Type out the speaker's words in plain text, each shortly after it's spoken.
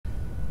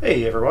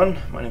Hey everyone,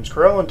 my name's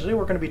Corel, and today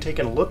we're going to be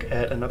taking a look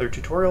at another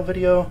tutorial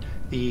video,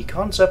 the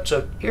concepts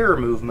of air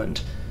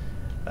movement.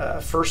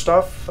 First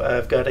off,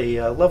 I've got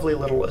a lovely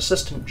little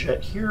assistant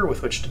jet here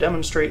with which to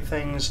demonstrate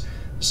things.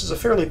 This is a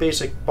fairly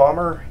basic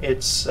bomber.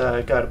 It's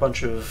got a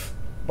bunch of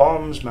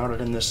bombs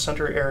mounted in this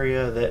center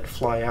area that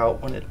fly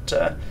out when it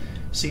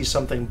sees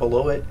something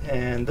below it,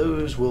 and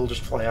those will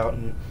just fly out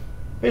and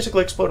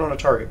basically explode on a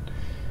target.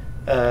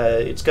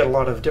 It's got a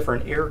lot of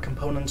different air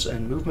components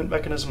and movement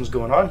mechanisms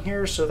going on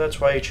here, so that's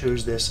why I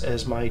chose this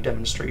as my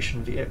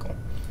demonstration vehicle.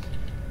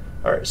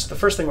 Alright, so the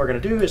first thing we're going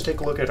to do is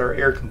take a look at our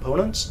air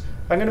components.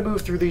 I'm going to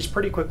move through these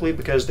pretty quickly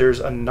because there's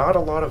not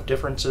a lot of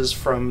differences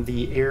from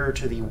the air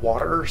to the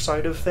water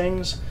side of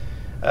things.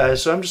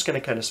 So I'm just going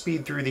to kind of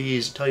speed through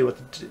these, tell you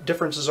what the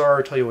differences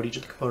are, tell you what each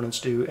of the components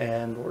do,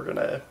 and we're going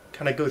to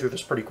kind of go through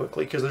this pretty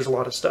quickly because there's a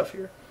lot of stuff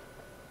here.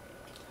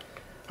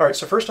 Alright,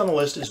 so first on the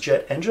list is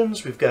jet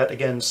engines. We've got,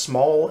 again,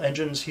 small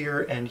engines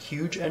here and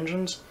huge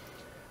engines.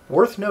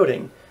 Worth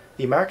noting,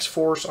 the max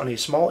force on a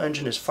small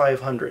engine is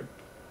 500.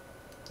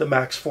 The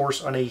max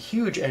force on a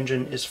huge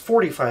engine is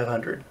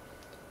 4,500.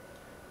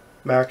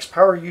 Max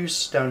power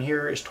use down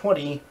here is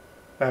 20.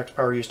 Max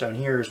power use down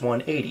here is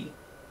 180.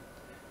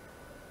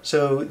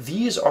 So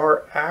these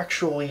are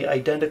actually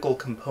identical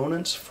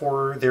components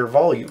for their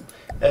volume,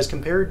 as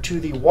compared to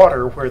the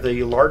water, where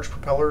the large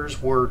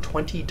propellers were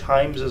 20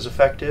 times as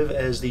effective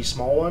as the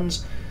small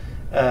ones.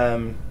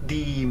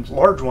 The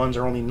large ones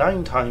are only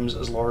 9 times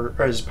as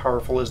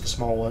powerful as the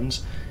small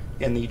ones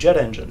in the jet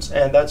engines,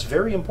 and that's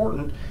very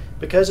important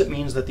because it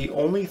means that the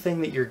only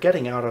thing that you're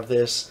getting out of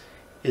this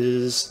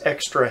is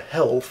extra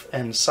health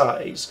and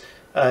size.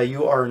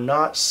 You are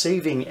not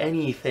saving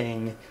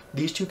anything.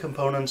 These two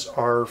components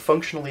are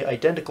functionally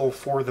identical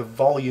for the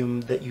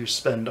volume that you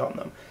spend on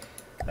them,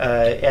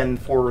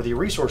 and for the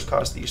resource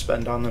cost that you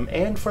spend on them,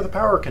 and for the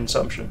power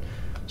consumption.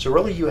 So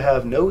really you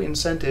have no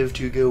incentive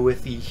to go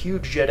with the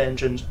huge jet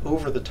engines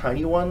over the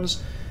tiny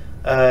ones.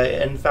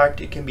 In fact,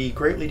 it can be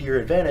greatly to your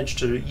advantage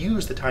to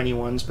use the tiny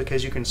ones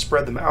because you can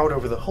spread them out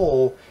over the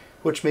hull,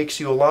 which makes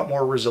you a lot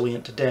more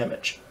resilient to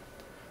damage.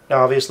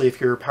 Now obviously if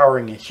you're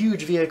powering a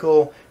huge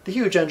vehicle, the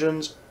huge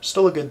engines,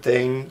 still a good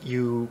thing.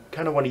 You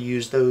kind of want to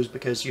use those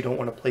because you don't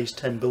want to place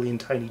 10 billion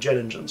tiny jet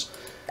engines.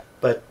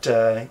 But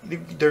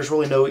there's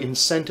really no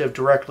incentive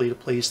directly to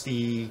place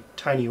the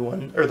tiny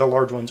one, or the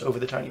large ones, over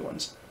the tiny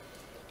ones.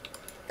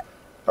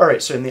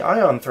 Alright, so in the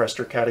ion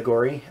thruster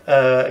category,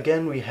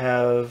 again we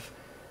have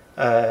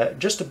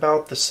just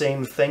about the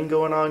same thing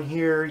going on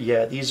here.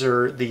 Yeah,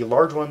 the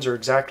large ones are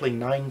exactly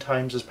 9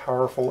 times as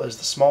powerful as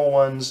the small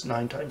ones,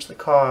 9 times the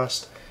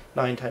cost,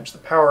 9 times the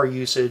power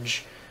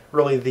usage.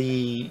 Really,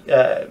 the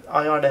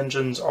ion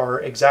engines are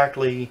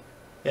exactly,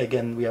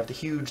 again, we have the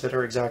huge that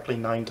are exactly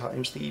 9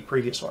 times the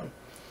previous one.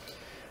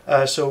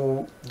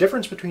 So,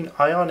 difference between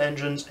ion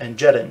engines and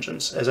jet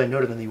engines. As I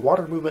noted in the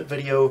water movement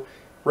video,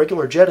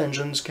 regular jet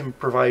engines can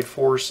provide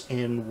force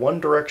in one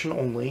direction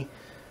only.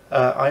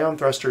 Ion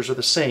thrusters are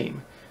the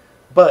same.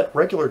 But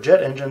regular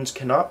jet engines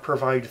cannot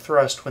provide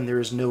thrust when there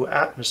is no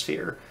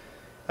atmosphere.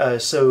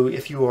 So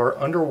if you are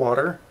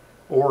underwater,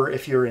 or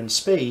if you're in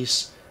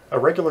space, a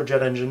regular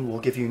jet engine will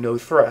give you no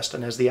thrust,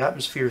 and as the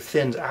atmosphere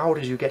thins out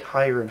as you get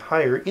higher and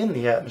higher in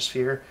the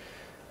atmosphere,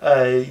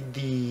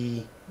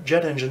 the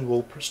jet engine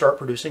will start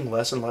producing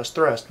less and less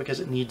thrust because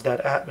it needs that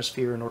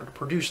atmosphere in order to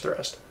produce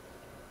thrust.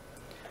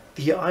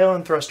 The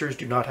ion thrusters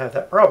do not have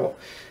that problem.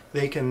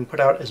 They can put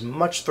out as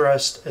much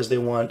thrust as they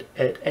want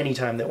at any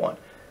time they want.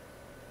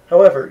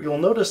 However, you'll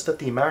notice that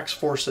the max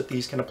force that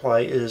these can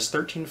apply is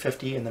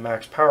 1350 and the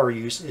max power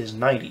use is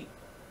 90.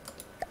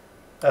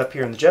 Up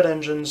here in the jet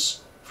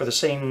engines, for the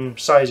same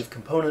size of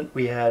component,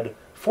 we had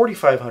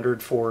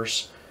 4500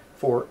 force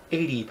for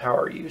 80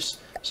 power use.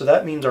 So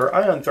that means our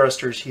ion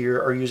thrusters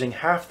here are using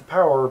half the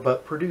power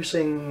but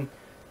producing,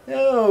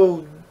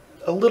 a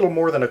little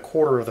more than a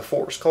quarter of the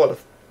force. Call it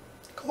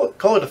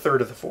a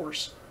third of the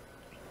force.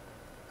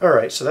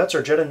 Alright, so that's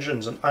our jet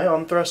engines and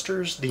ion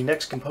thrusters. The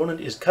next component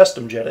is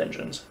custom jet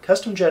engines.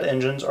 Custom jet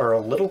engines are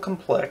a little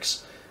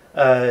complex.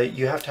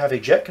 You have to have a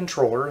jet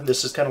controller.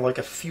 This is kind of like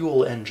a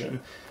fuel engine.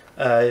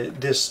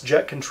 This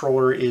jet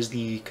controller is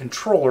the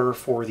controller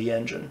for the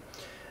engine.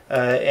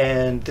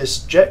 And this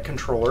jet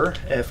controller,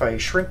 if I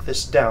shrink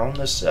this down,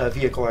 this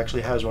vehicle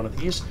actually has one of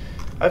these.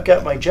 I've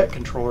got my jet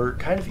controller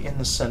kind of in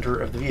the center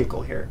of the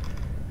vehicle here.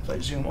 If I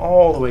zoom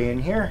all the way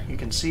in here, you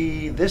can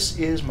see this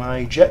is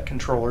my jet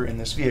controller in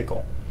this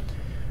vehicle.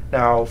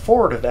 Now,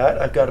 forward of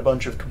that, I've got a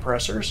bunch of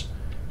compressors,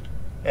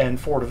 and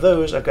forward of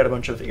those, I've got a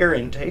bunch of air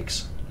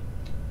intakes,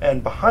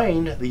 and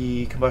behind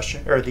the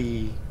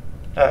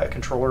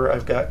controller,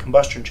 I've got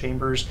combustion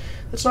chambers.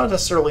 It's not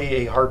necessarily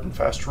a hard and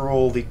fast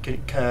rule. The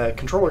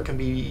controller can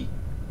be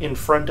in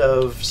front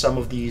of some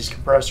of these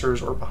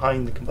compressors or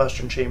behind the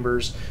combustion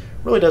chambers.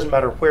 Really doesn't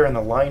matter where in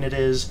the line it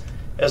is,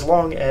 as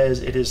long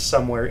as it is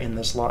somewhere in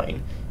this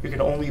line. You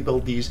can only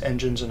build these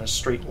engines in a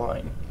straight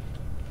line.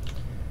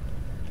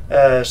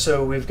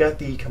 So we've got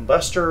the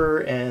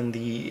combustor and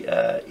the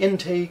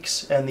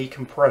intakes and the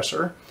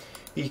compressor.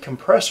 The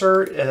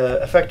compressor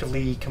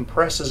effectively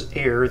compresses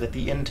air that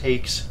the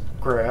intakes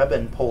grab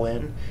and pull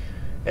in,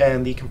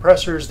 and the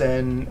compressors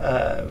then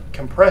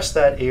compress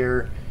that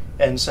air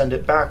and send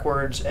it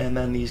backwards, and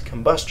then these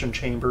combustion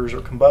chambers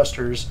or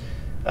combustors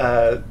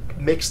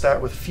mix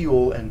that with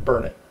fuel and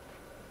burn it.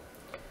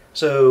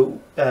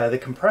 So the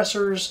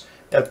compressors,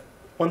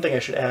 one thing I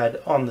should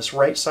add, on this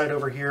right side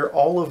over here,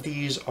 all of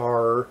these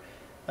are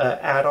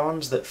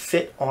add-ons that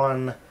fit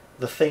on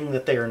the thing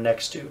that they are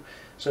next to.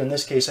 So in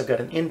this case I've got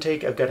an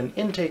intake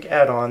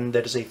add-on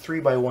that is a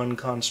 3x1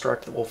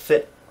 construct that will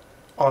fit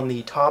on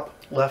the top,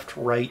 left,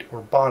 right, or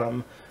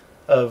bottom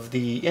of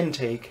the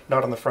intake,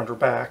 not on the front or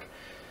back,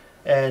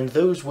 and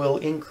those will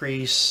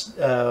increase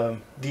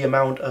the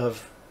amount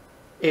of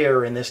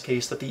air, in this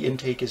case, that the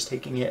intake is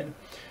taking in.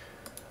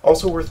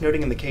 Also worth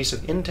noting, in the case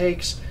of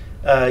intakes,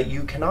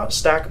 you cannot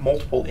stack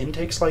multiple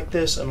intakes like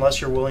this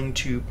unless you're willing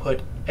to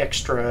put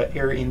extra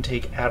air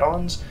intake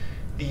add-ons.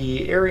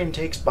 The air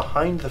intakes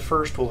behind the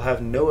first will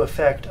have no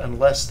effect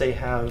unless they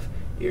have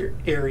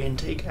air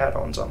intake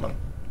add-ons on them.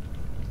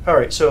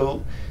 Alright,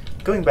 so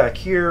going back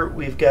here,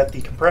 we've got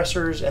the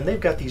compressors, and they've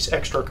got these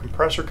extra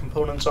compressor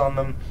components on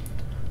them.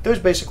 Those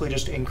basically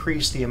just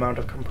increase the amount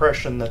of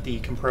compression that the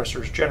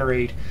compressors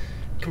generate.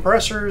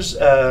 Compressors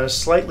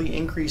slightly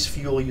increase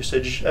fuel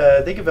usage.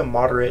 They give a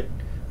moderate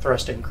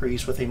thrust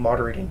increase with a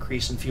moderate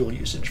increase in fuel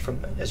usage,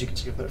 as you can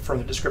see from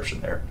the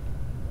description there.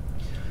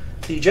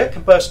 The jet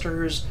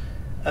combustors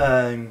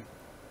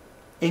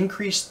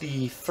increase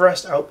the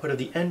thrust output of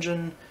the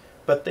engine,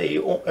 but they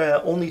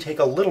only take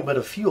a little bit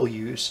of fuel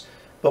use.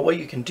 But what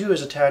you can do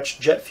is attach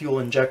jet fuel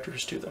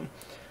injectors to them.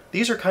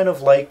 These are kind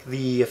of like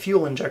the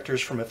fuel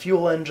injectors from a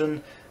fuel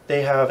engine.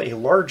 They have a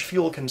large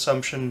fuel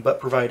consumption but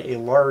provide a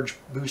large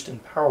boost in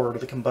power to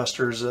the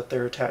combustors that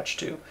they're attached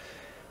to.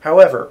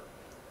 However,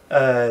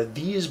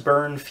 these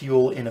burn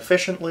fuel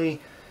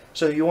inefficiently,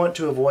 so you want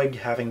to avoid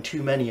having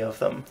too many of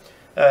them.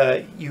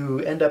 You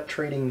end up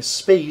trading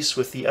space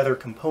with the other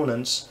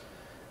components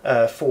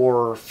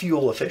for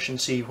fuel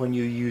efficiency when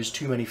you use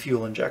too many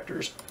fuel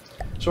injectors.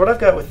 So what I've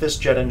got with this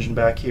jet engine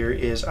back here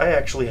is I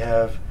actually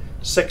have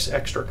 6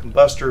 extra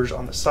combustors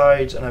on the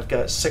sides, and I've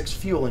got 6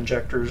 fuel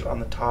injectors on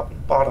the top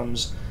and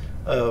bottoms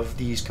of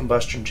these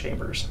combustion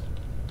chambers.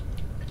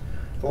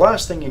 The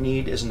last thing you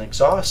need is an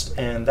exhaust,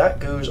 and that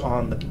goes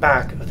on the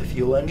back of the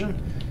fuel engine.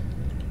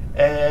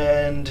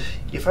 And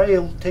if I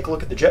take a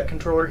look at the jet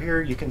controller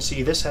here, you can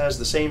see this has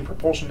the same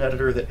propulsion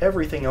editor that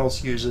everything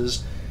else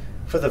uses.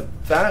 For the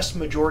vast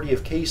majority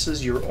of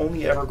cases, you're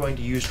only ever going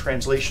to use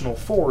translational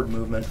forward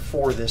movement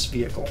for this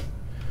vehicle.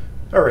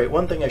 Alright,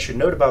 one thing I should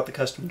note about the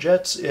custom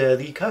jets,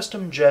 the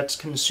custom jets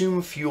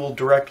consume fuel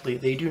directly.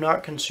 They do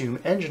not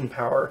consume engine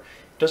power.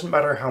 It doesn't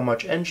matter how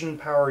much engine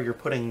power you're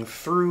putting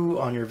through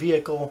on your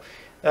vehicle,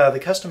 the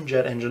custom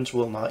jet engines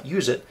will not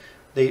use it.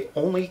 They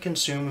only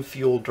consume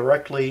fuel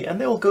directly,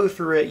 and they'll go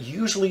through it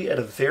usually at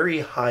a very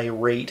high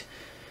rate.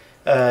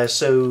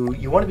 So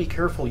you want to be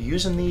careful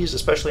using these,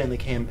 especially in the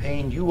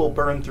campaign. You will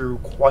burn through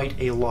quite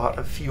a lot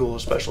of fuel,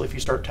 especially if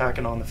you start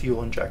tacking on the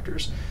fuel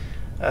injectors.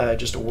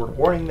 Just a word of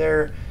warning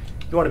there.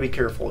 You want to be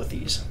careful with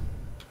these.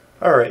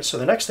 Alright, so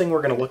the next thing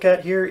we're going to look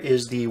at here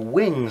is the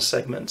wing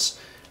segments.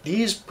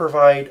 These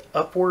provide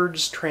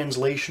upwards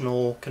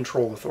translational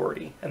control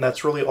authority, and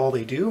that's really all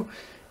they do.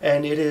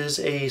 And it is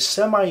a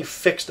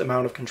semi-fixed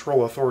amount of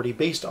control authority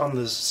based on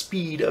the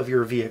speed of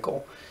your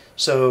vehicle.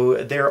 So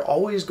they're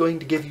always going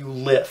to give you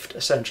lift,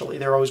 essentially.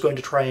 They're always going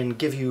to try and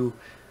give you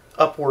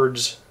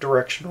upwards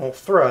directional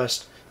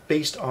thrust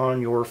based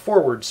on your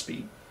forward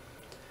speed.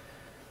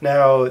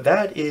 Now,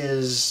 that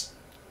is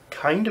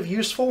kind of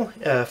useful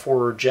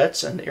for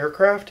jets and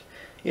aircraft.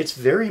 It's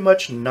very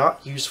much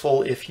not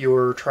useful if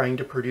you're trying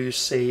to produce,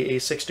 say, a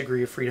 6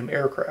 degree of freedom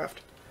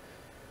aircraft.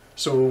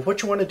 So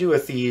what you want to do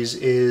with these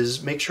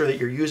is make sure that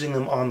you're using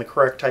them on the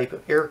correct type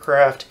of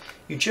aircraft.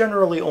 You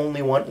generally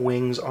only want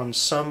wings on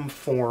some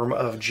form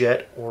of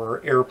jet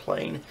or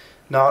airplane,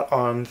 not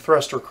on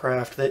thruster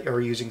craft that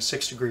are using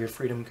 6 degree of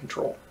freedom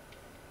control.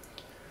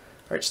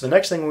 Alright, so the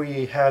next thing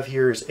we have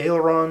here is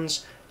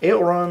ailerons.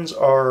 Ailerons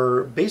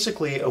are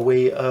basically a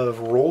way of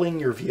rolling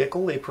your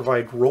vehicle. They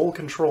provide roll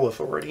control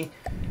authority,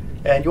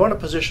 and you want to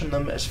position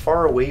them as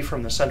far away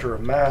from the center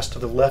of mass to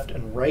the left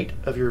and right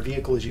of your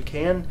vehicle as you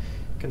can.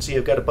 You can see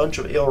I've got a bunch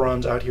of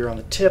ailerons out here on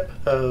the tip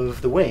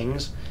of the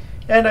wings,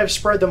 and I've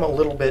spread them a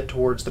little bit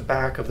towards the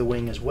back of the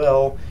wing as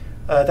well.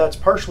 That's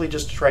partially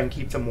just to try and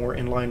keep them more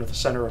in line with the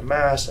center of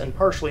mass, and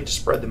partially to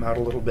spread them out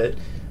a little bit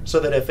so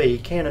that if a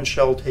cannon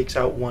shell takes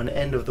out one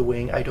end of the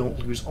wing, I don't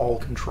lose all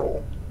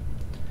control.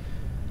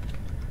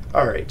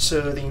 Alright,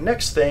 so the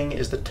next thing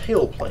is the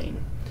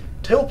tailplane.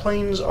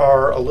 Tailplanes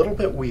are a little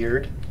bit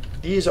weird.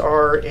 These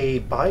are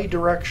a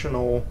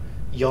bidirectional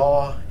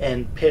yaw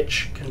and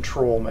pitch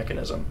control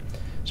mechanism.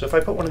 So if I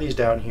put one of these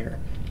down here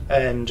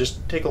and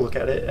just take a look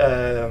at it,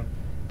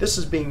 this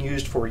is being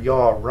used for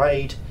yaw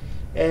right,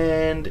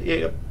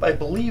 and I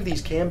believe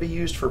these can be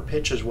used for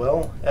pitch as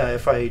well.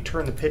 If I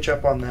turn the pitch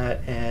up on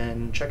that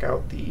and check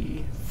out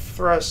the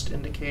thrust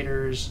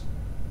indicators,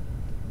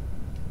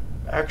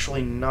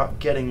 actually not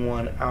getting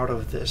one out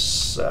of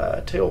this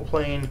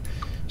tailplane,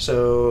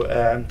 so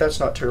that's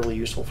not terribly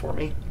useful for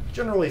me.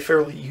 Generally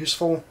fairly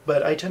useful,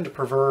 but I tend to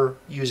prefer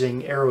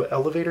using aero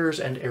elevators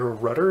and aero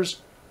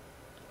rudders.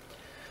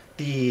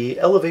 The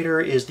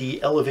elevator is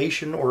the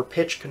elevation or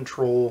pitch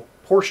control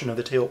portion of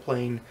the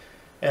tailplane,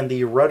 and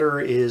the rudder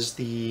is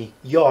the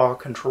yaw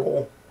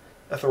control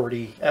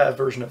authority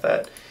version of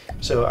that.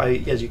 So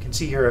as you can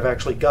see here, I've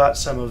actually got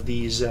some of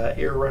these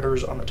air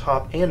rudders on the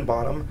top and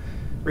bottom.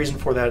 Reason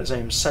for that is I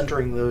am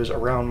centering those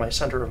around my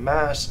center of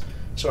mass,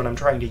 so when I'm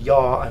trying to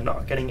yaw, I'm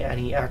not getting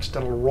any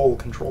accidental roll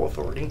control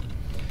authority.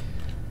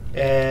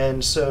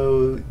 And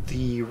so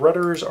the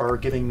rudders are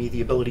giving me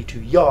the ability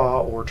to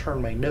yaw or turn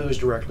my nose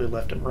directly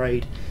left and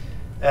right.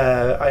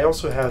 I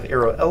also have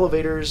aero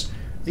elevators.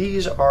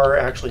 These are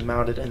actually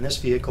mounted in this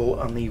vehicle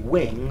on the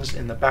wings,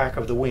 in the back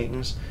of the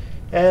wings,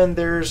 and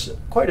there's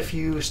quite a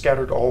few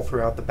scattered all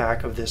throughout the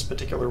back of this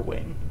particular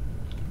wing.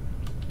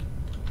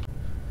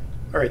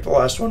 Alright, the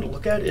last one to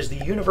look at is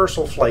the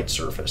Universal Flight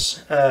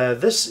Surface.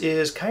 This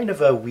is kind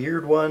of a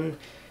weird one.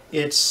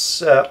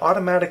 It's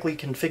automatically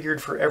configured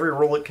for every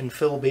roll it can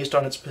fill based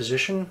on its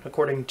position,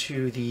 according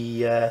to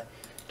the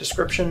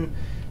description.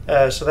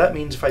 So that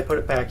means if I put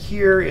it back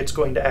here, it's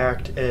going to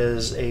act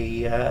as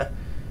a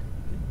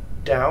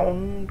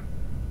down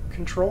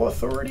control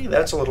authority.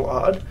 That's a little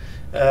odd.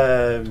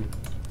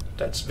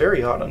 That's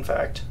very odd, in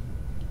fact.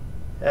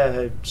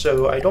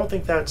 So I don't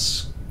think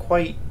that's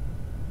quite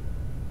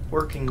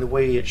working the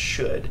way it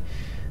should.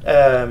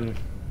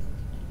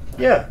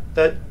 Yeah,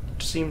 that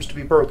seems to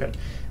be broken.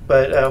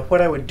 But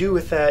what I would do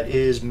with that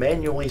is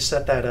manually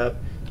set that up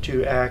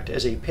to act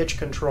as a pitch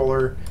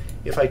controller.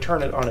 If I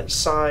turn it on its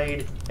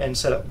side and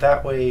set up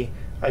that way,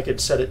 I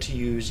could set it to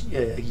use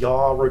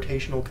yaw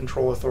rotational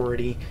control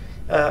authority.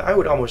 I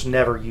would almost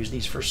never use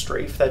these for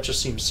strafe. That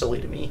just seems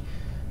silly to me.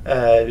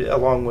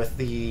 Along with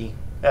the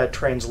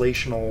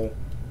translational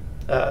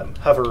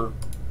hover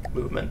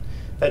movement.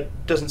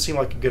 That doesn't seem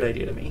like a good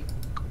idea to me.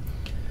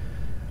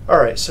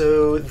 Alright,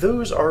 so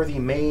those are the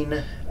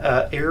main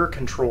air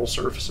control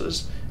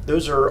surfaces.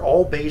 Those are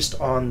all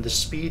based on the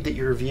speed that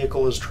your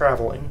vehicle is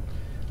traveling.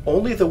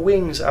 Only the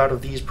wings out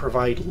of these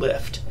provide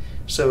lift.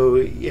 So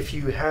if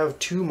you have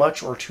too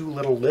much or too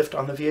little lift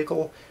on the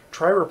vehicle,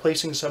 try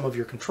replacing some of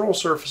your control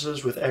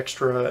surfaces with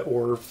extra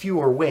or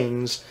fewer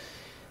wings,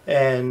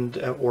 and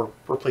or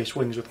replace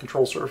wings with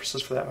control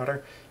surfaces for that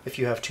matter. If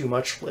you have too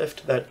much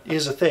lift, that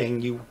is a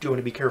thing. You do want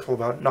to be careful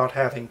about not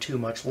having too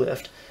much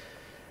lift.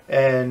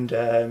 And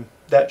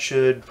that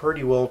should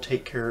pretty well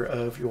take care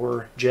of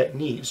your jet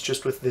needs,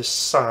 just with this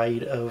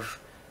side of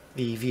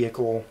the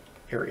vehicle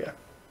area.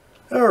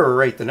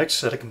 Alright, the next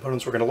set of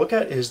components we're going to look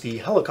at is the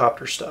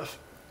helicopter stuff.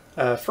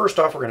 First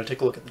off, we're going to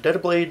take a look at the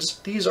dead blades.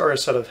 These are a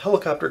set of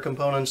helicopter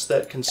components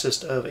that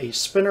consist of a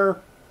spinner,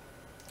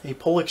 a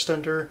pole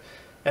extender,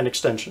 and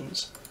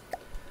extensions.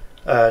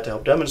 To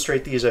help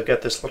demonstrate these, I've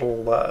got this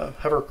little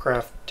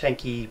hovercraft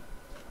tanky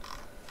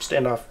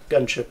standoff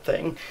gunship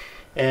thing,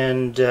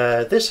 and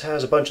this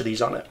has a bunch of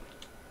these on it.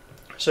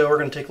 So we're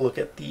going to take a look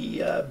at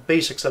the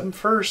basics of them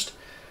first.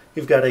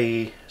 We've got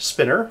a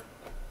spinner,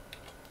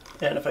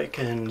 and if I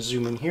can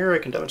zoom in here, I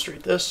can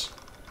demonstrate this.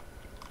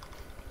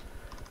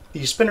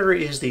 The spinner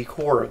is the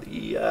core of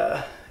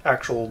the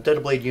actual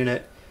dead blade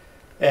unit,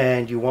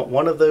 and you want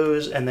one of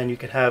those, and then you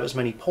can have as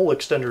many pole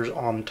extenders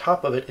on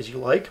top of it as you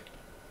like.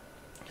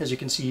 As you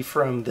can see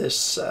from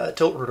this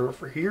tilt rotor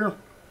over here.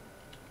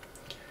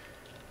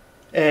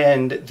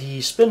 And the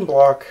spin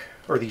block,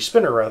 or the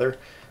spinner rather,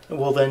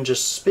 will then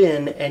just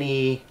spin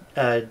any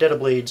dead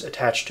blades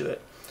attached to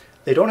it.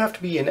 They don't have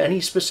to be in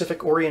any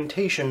specific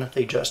orientation,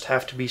 they just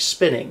have to be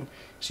spinning.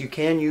 So you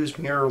can use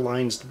mirror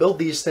lines to build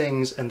these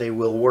things, and they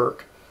will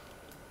work.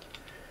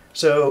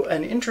 So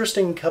an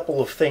interesting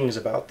couple of things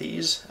about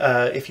these.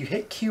 If you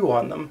hit Q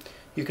on them,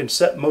 you can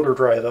set motor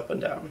drive up and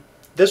down.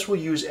 This will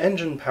use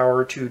engine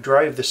power to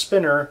drive the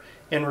spinner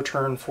in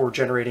return for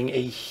generating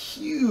a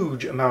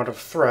huge amount of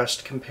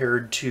thrust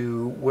compared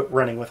to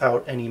running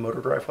without any motor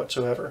drive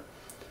whatsoever.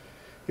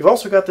 You've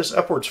also got this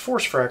upwards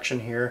force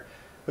fraction here,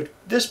 but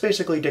this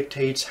basically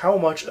dictates how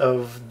much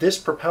of this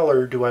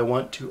propeller do I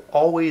want to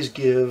always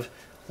give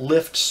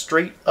lift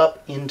straight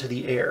up into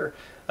the air.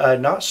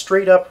 Not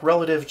straight up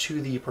relative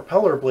to the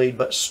propeller blade,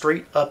 but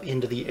straight up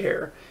into the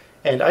air.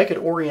 And I could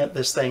orient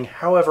this thing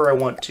however I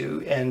want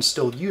to and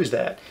still use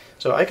that.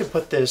 So I could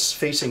put this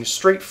facing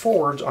straight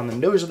forwards on the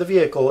nose of the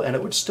vehicle, and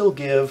it would still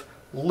give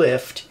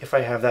lift if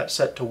I have that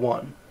set to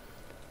 1.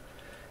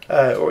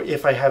 Or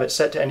if I have it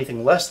set to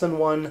anything less than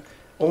 1,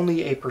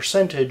 only a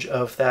percentage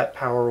of that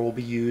power will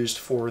be used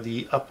for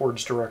the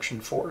upwards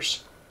direction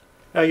force.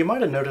 Now you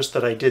might have noticed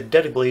that I did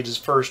dead blades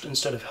first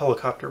instead of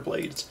helicopter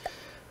blades.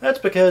 That's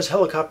because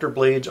helicopter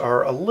blades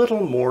are a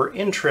little more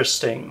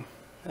interesting.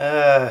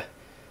 These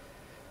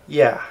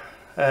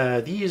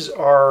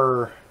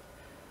are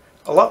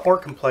a lot more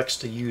complex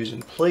to use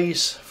in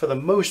place. For the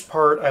most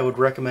part, I would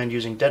recommend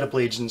using dead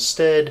blades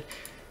instead.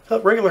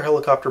 Regular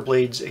helicopter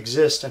blades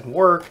exist and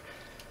work,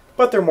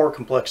 but they're more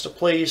complex to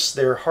place,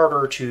 they're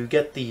harder to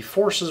get the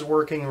forces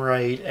working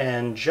right,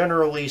 and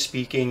generally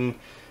speaking,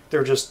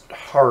 they're just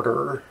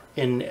harder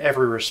in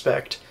every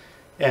respect,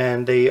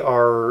 and they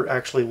are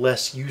actually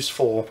less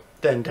useful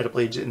than data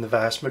blades in the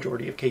vast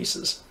majority of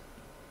cases.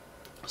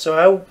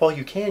 So while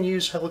you can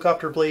use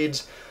helicopter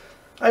blades,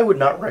 I would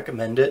not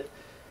recommend it.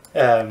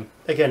 Again,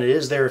 it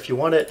is there if you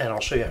want it, and I'll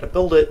show you how to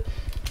build it.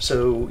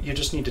 So you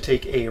just need to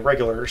take a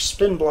regular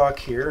spin block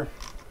here,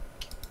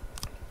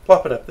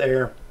 plop it up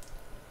there,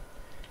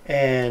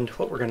 and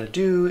what we're going to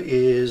do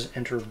is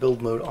enter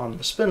build mode on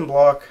the spin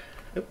block.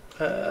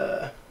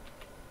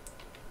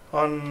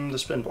 On the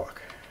spin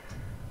block.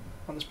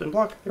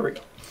 There we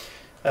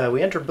go.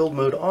 We enter build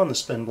mode on the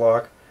spin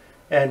block,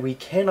 and we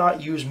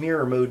cannot use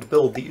mirror mode to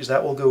build these.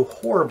 That will go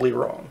horribly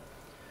wrong.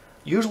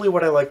 Usually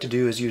what I like to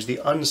do is use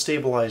the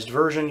unstabilized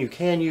version. You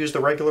can use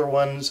the regular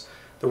ones.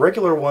 The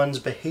regular ones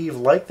behave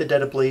like the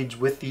data blades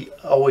with the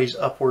always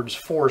upwards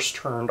force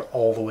turned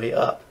all the way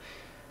up.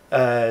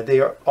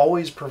 They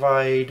always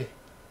provide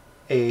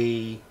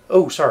a...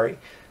 oh, sorry.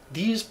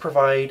 These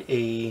provide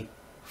a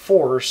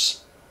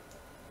force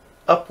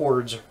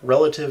upwards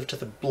relative to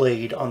the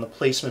blade on the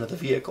placement of the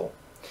vehicle.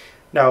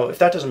 Now, if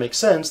that doesn't make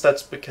sense,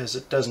 that's because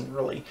it doesn't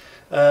really.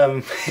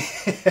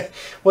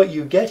 What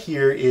you get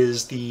here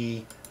is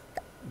the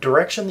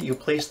direction that you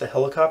place the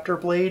helicopter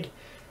blade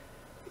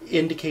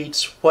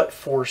indicates what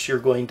force you're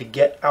going to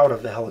get out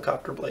of the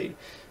helicopter blade.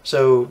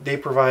 So they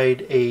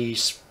provide a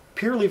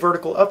purely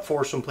vertical up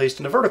force when placed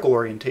in a vertical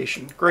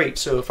orientation. Great,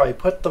 so if I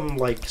put them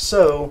like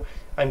so,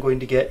 I'm going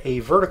to get a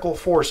vertical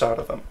force out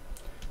of them.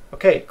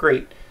 Okay,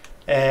 great.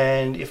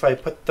 And if I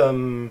put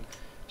them,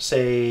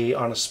 say,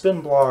 on a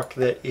spin block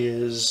that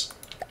is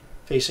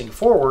facing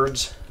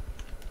forwards,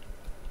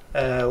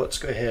 let's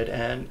go ahead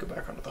and go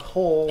back onto the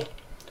hull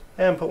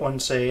and put one,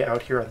 say,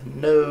 out here on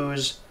the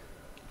nose,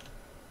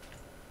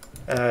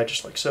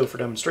 just like so for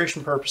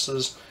demonstration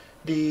purposes.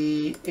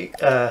 The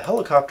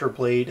helicopter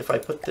blade, if I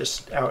put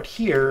this out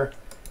here,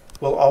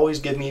 will always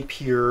give me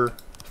pure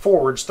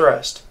forwards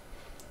thrust.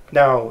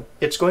 Now,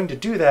 it's going to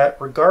do that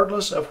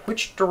regardless of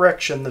which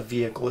direction the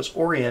vehicle is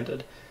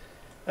oriented.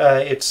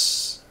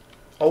 It's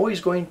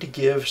always going to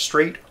give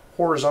straight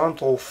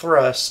horizontal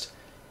thrust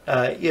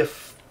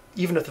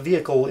even if the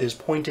vehicle is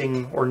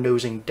pointing or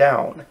nosing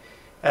down.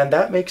 And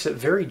that makes it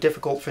very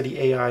difficult for the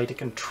AI to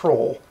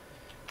control.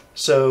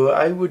 So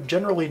I would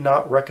generally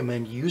not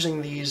recommend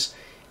using these.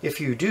 If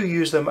you do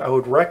use them, I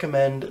would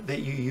recommend that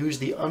you use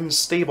the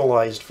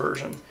unstabilized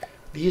version.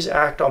 These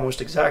act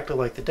almost exactly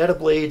like the data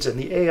blades, and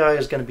the AI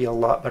is going to be a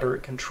lot better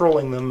at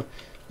controlling them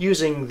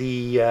using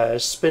the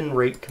spin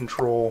rate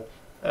control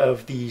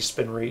of the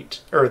spin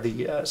rate, or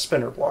the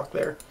spinner block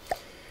there.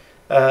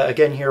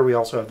 Again, here we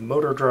also have the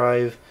motor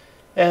drive,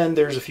 and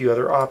there's a few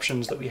other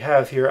options that we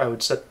have here. I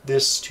would set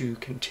this to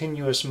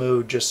continuous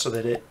mode just so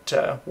that it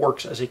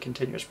works as a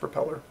continuous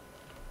propeller.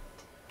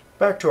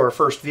 Back to our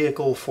first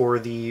vehicle for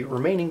the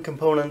remaining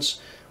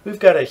components, we've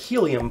got a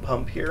helium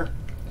pump here.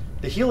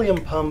 The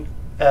helium pump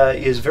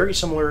is very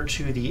similar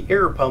to the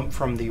air pump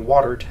from the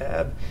water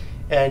tab,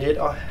 and it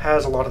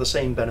has a lot of the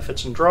same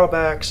benefits and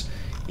drawbacks.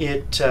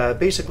 It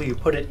basically, you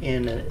put it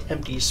in an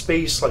empty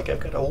space, like I've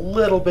got a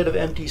little bit of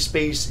empty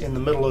space in the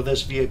middle of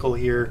this vehicle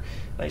here,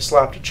 and I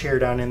slapped a chair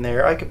down in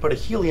there. I could put a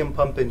helium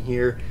pump in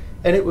here,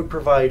 and it would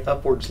provide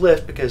upwards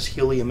lift because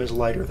helium is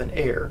lighter than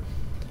air.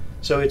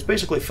 So it's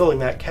basically filling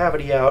that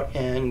cavity out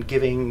and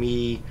giving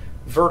me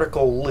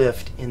vertical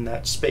lift in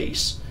that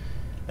space.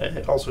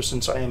 Also,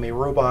 since I am a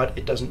robot,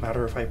 it doesn't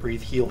matter if I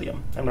breathe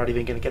helium. I'm not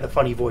even going to get a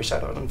funny voice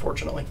out of it,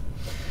 unfortunately.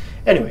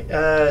 Anyway,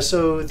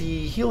 so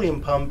the helium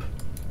pump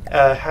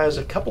has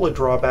a couple of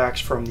drawbacks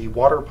from the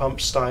water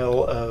pump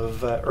style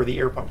of, or the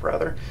air pump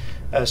rather,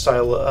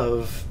 style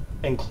of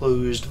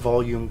enclosed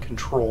volume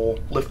control,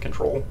 lift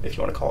control, if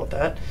you want to call it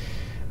that.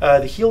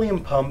 The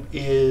helium pump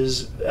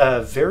is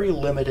very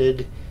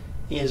limited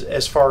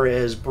as far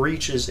as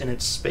breaches in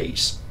its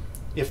space.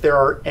 If there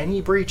are any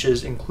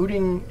breaches,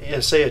 including,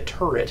 say, a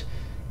turret,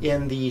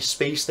 in the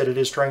space that it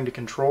is trying to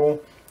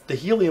control, the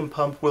helium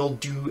pump will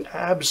do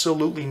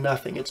absolutely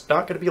nothing. It's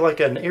not going to be like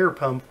an air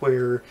pump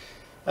where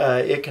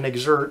it can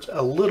exert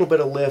a little bit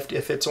of lift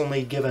if it's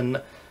only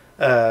given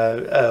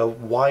a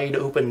wide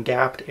open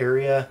gapped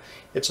area.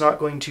 It's not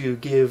going to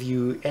give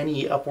you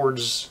any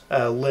upwards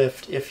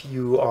lift if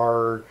you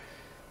are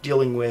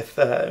dealing with,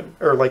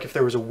 or like if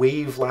there was a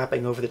wave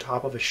lapping over the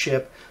top of a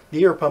ship.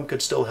 The air pump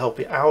could still help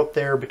you out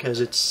there because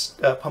it's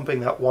pumping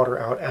that water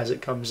out as it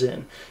comes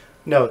in.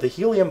 No, the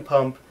helium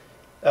pump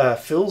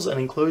fills an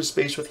enclosed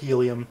space with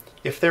helium.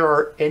 If there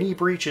are any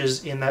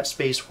breaches in that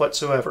space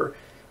whatsoever,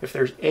 if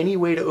there's any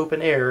way to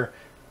open air,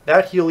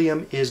 that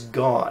helium is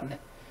gone,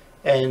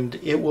 and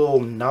it will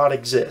not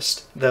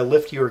exist. The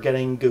lift you are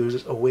getting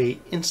goes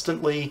away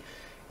instantly,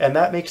 and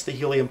that makes the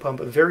helium pump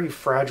a very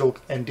fragile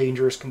and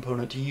dangerous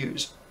component to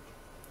use.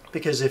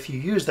 Because if you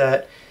use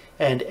that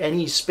and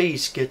any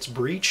space gets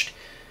breached,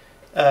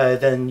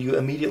 then you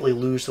immediately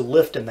lose the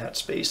lift in that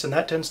space, and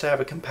that tends to have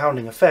a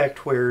compounding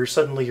effect where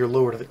suddenly you're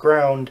lower to the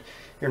ground,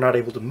 you're not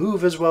able to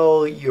move as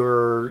well,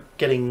 you're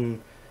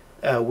getting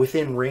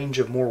within range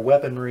of more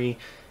weaponry,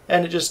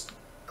 and it just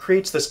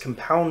creates this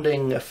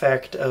compounding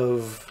effect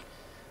of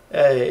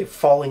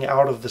falling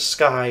out of the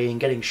sky and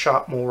getting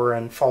shot more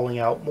and falling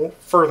out more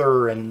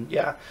further, and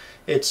yeah,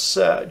 it's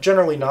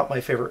generally not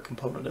my favorite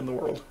component in the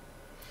world.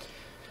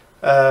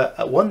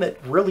 One that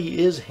really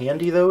is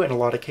handy though in a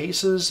lot of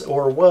cases,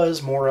 or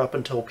was more up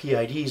until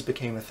PIDs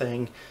became a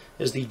thing,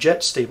 is the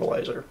jet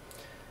stabilizer.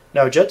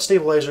 Now jet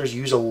stabilizers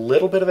use a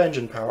little bit of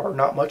engine power,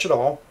 not much at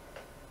all,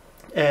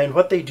 and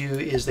what they do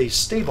is they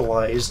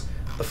stabilize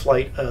the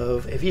flight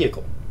of a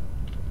vehicle.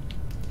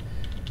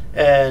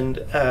 And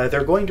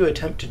they're going to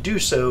attempt to do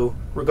so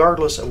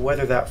regardless of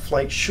whether that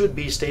flight should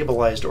be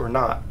stabilized or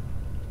not.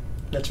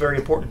 That's very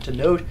important to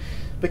note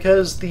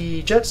because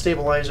the jet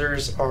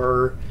stabilizers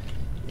are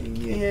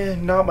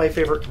not my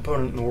favorite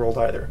component in the world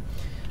either.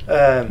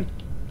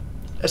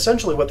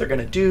 Essentially what they're going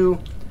to do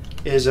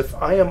is if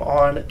I am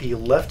on the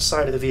left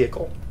side of the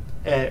vehicle,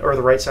 or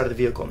the right side of the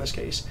vehicle in this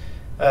case,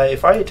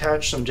 if I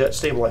attach some jet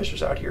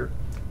stabilizers out here,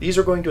 these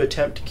are going to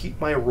attempt to keep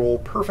my roll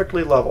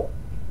perfectly level.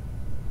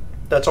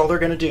 That's all they're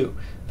going to do.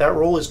 That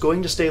roll is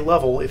going to stay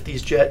level if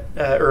these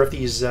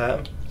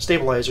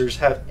stabilizers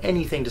have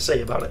anything to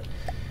say about it.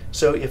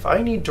 So if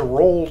I need to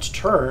roll to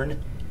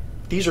turn,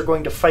 these are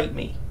going to fight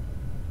me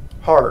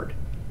hard,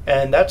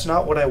 and that's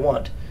not what I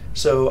want.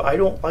 So I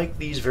don't like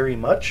these very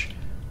much.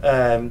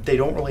 They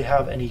don't really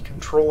have any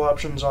control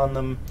options on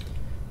them,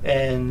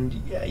 and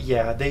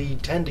yeah, they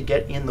tend to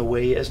get in the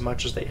way as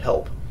much as they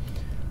help.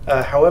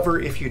 However,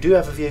 if you do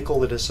have a vehicle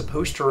that is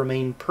supposed to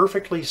remain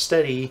perfectly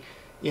steady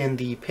in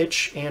the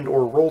pitch and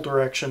or roll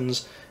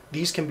directions,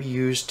 these can be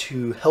used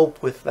to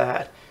help with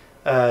that,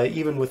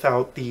 even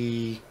without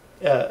the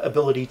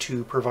ability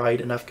to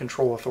provide enough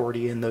control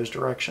authority in those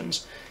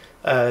directions.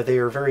 They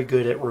are very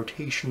good at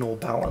rotational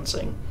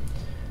balancing.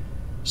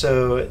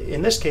 So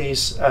in this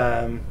case,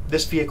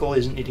 this vehicle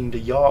isn't needing to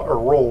yaw, or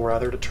roll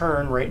rather, to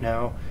turn right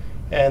now,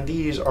 and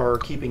these are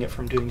keeping it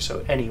from doing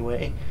so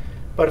anyway.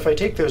 But if I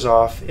take those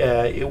off,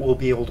 it will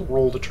be able to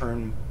roll to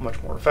turn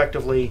much more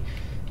effectively,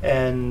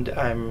 and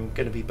I'm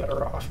going to be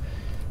better off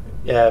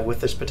with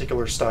this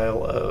particular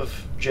style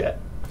of jet.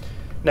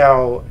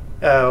 Now,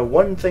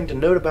 one thing to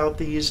note about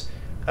these,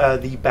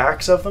 the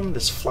backs of them,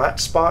 this flat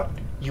spot,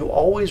 you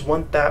always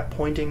want that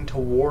pointing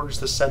towards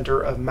the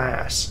center of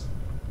mass.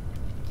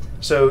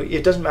 So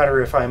it doesn't matter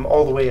if I'm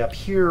all the way up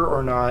here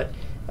or not.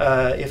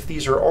 If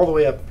these are all the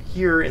way up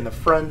here in the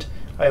front,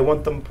 I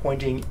want them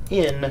pointing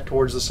in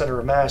towards the center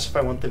of mass if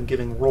I want them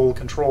giving roll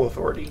control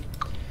authority.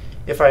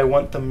 If I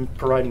want them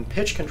providing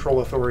pitch control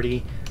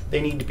authority,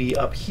 they need to be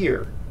up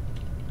here.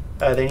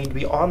 They need to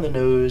be on the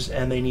nose,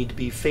 and they need to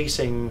be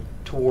facing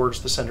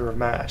towards the center of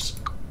mass.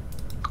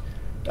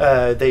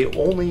 The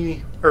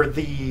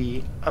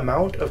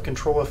amount of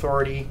control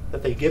authority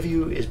that they give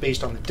you is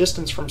based on the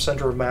distance from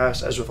center of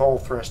mass, as with all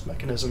thrust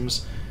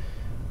mechanisms.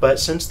 But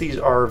since these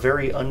are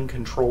very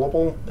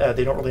uncontrollable,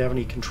 they don't really have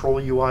any control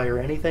UI or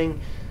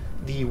anything,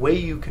 the way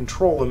you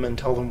control them and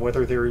tell them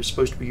whether they're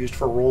supposed to be used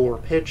for roll or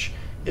pitch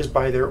is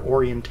by their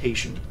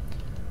orientation.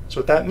 So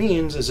what that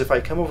means is if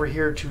I come over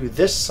here to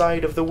this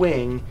side of the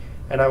wing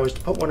and I was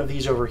to put one of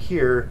these over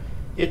here,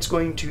 it's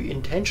going to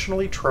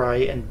intentionally try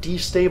and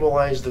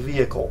destabilize the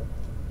vehicle.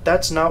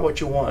 That's not what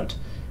you want.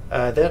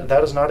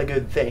 That is not a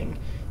good thing.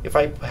 If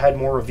I had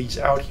more of these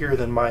out here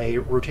than my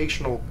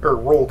rotational or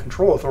roll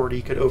control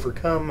authority could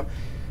overcome,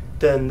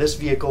 then this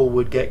vehicle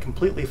would get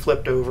completely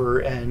flipped over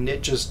and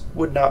it just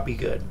would not be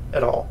good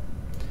at all.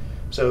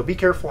 So be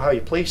careful how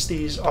you place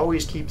these.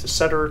 Always keep the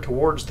center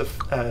towards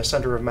the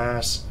center of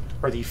mass,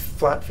 or the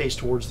flat face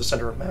towards the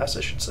center of mass,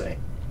 I should say.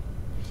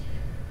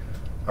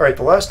 Alright,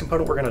 the last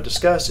component we're going to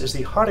discuss is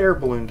the hot air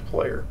balloon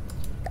deployer.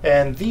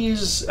 And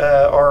these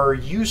are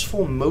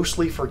useful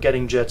mostly for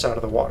getting jets out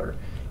of the water.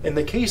 In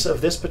the case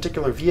of this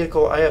particular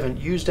vehicle, I haven't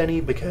used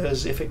any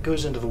because if it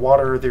goes into the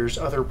water, there's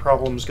other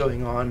problems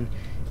going on,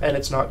 and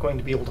it's not going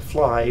to be able to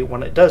fly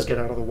when it does get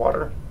out of the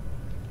water.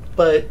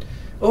 But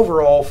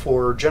overall,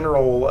 for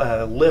general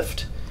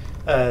lift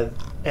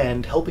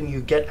and helping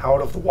you get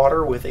out of the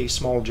water with a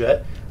small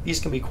jet, these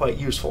can be quite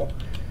useful.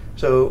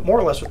 So more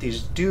or less what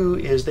these do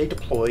is they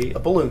deploy a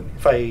balloon.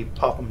 If I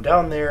pop them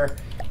down there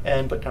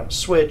and put down a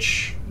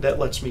switch that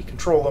lets me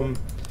control them,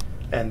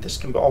 and this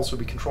can also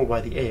be controlled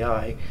by the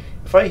AI,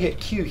 if I hit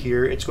Q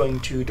here, it's going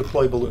to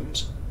deploy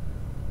balloons.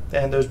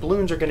 And those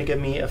balloons are going to give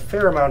me a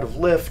fair amount of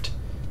lift.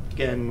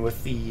 Again,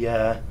 with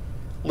the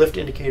lift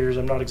indicators,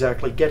 I'm not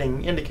exactly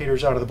getting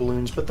indicators out of the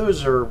balloons, but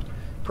those are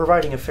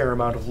providing a fair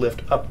amount of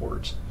lift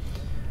upwards.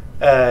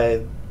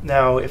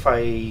 Now, if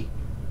I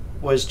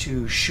was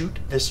to shoot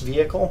this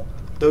vehicle,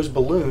 those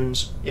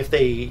balloons, if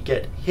they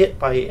get hit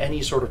by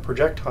any sort of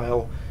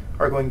projectile,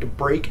 are going to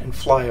break and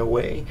fly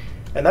away.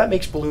 And that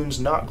makes balloons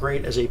not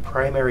great as a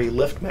primary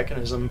lift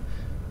mechanism,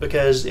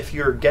 because if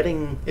you're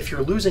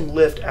losing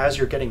lift as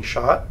you're getting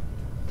shot,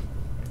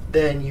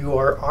 then you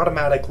are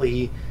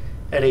automatically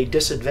at a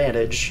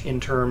disadvantage in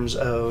terms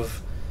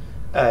of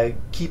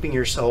keeping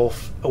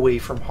yourself away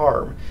from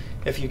harm.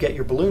 If you get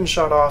your balloon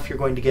shot off, you're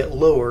going to get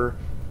lower.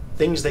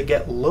 Things that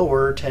get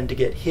lower tend to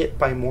get hit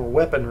by more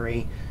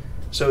weaponry,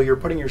 so you're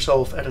putting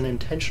yourself at an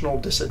intentional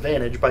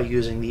disadvantage by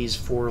using these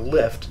for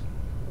lift,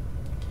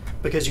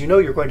 because you know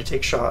you're going to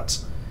take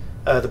shots.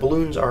 The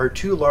balloons are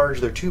too large,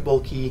 they're too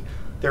bulky,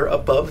 they're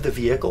above the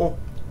vehicle,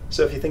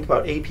 so if you think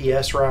about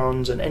APS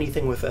rounds and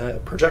anything with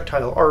a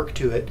projectile arc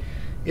to it,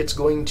 it's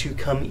going to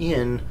come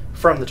in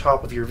from the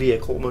top of your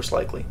vehicle, most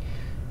likely.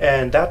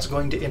 And that's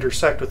going to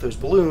intersect with those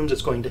balloons,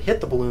 it's going to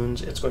hit the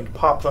balloons, it's going to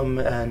pop them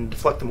and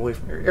deflect them away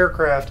from your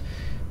aircraft,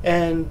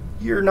 and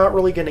you're not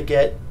really going to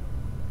get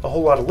a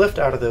whole lot of lift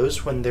out of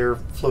those when they're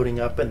floating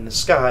up in the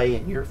sky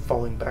and you're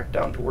falling back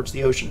down towards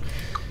the ocean.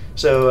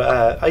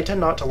 So I tend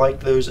not to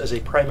like those as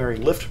a primary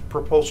lift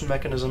propulsion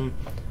mechanism,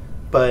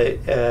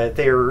 but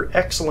they're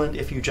excellent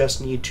if you just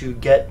need to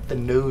get the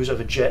nose of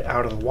a jet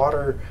out of the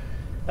water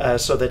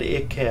so that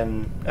it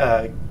can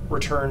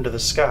return to the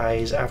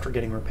skies after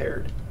getting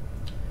repaired.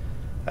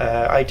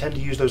 I tend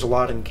to use those a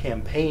lot in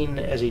campaign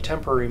as a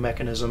temporary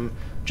mechanism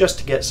just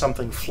to get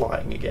something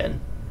flying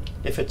again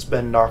if it's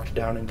been knocked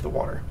down into the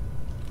water.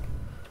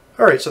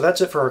 Alright, so that's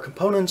it for our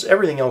components.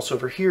 Everything else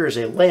over here is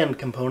a land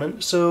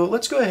component, so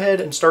let's go ahead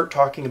and start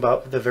talking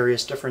about the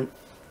various different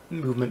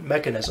movement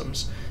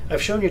mechanisms.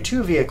 I've shown you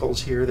two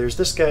vehicles here. There's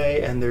this guy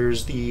and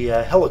there's the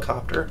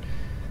helicopter.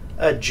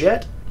 A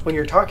jet, when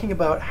you're talking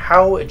about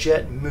how a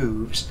jet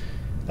moves,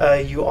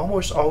 you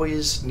almost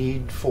always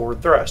need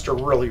forward thrust, or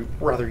really,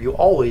 rather, you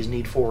always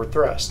need forward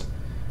thrust.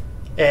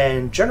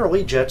 And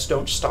generally, jets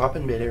don't stop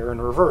in midair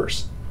and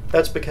reverse.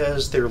 That's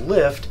because their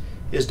lift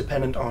is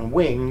dependent on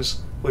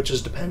wings,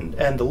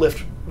 and the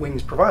lift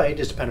wings provide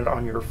is dependent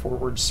on your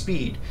forward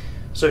speed.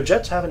 So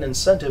jets have an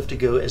incentive to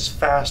go as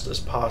fast as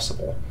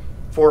possible,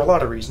 for a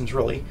lot of reasons,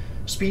 really.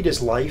 Speed is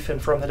life in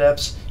From the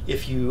Depths.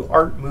 If you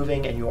aren't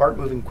moving and you aren't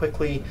moving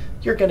quickly,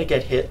 you're going to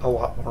get hit a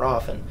lot more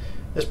often.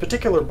 This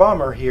particular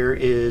bomber here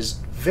is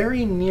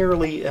very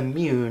nearly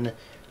immune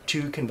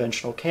to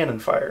conventional cannon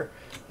fire.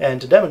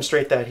 And to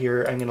demonstrate that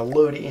here, I'm going to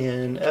load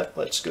in,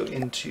 let's go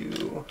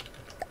into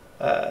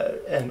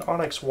an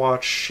Onyx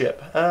Watch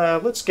ship.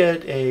 Let's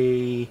get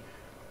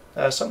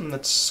something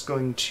that's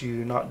going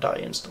to not die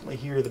instantly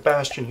here. The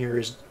Bastion here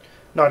is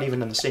not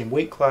even in the same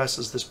weight class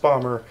as this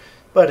bomber,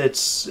 but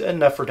it's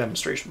enough for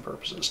demonstration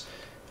purposes.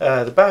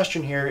 The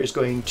Bastion here is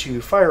going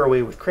to fire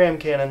away with cram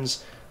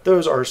cannons.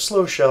 Those are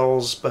slow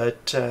shells,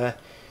 but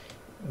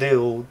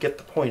they'll get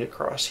the point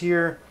across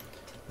here.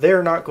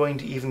 They're not going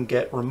to even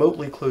get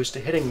remotely close to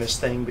hitting this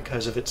thing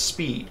because of its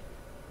speed,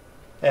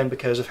 and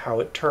because of how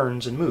it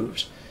turns and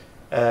moves.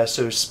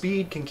 So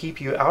speed can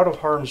keep you out of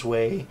harm's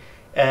way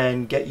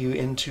and get you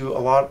into a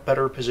lot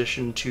better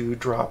position to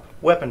drop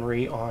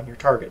weaponry on your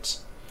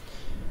targets.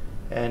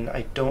 And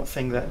I don't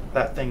think that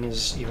that thing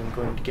is even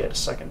going to get a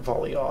second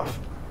volley off.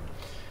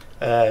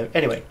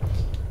 Anyway,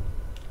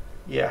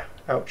 yeah,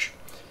 ouch.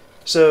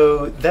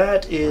 So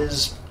that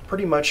is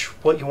pretty much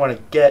what you want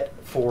to get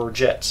for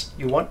jets.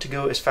 You want to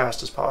go as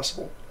fast as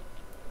possible.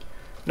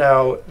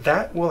 Now,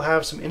 that will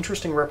have some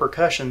interesting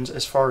repercussions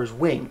as far as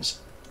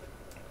wings,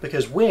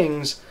 because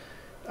wings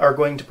are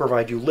going to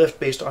provide you lift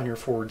based on your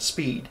forward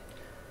speed.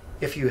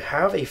 If you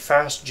have a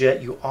fast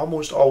jet, you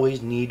almost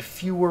always need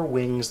fewer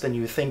wings than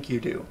you think you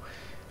do,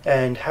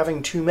 and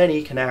having too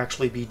many can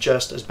actually be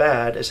just as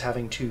bad as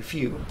having too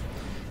few.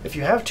 If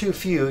you have too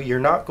few, you're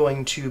not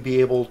going to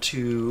be able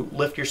to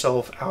lift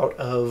yourself out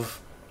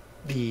of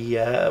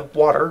the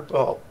water.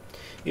 Well,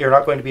 you're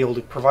not going to be able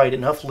to provide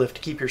enough lift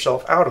to keep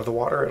yourself out of the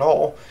water at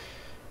all.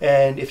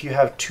 And if you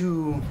have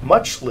too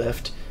much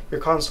lift, you're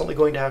constantly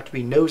going to have to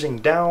be nosing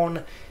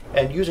down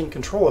and using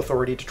control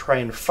authority to try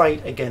and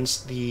fight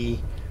against the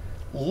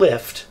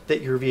lift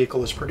that your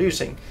vehicle is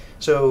producing.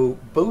 So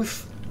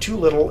both too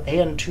little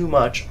and too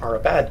much are a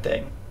bad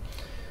thing.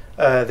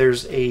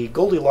 There's a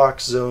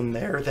Goldilocks zone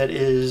there that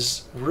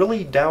is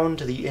really down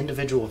to the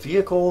individual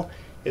vehicle.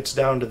 It's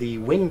down to the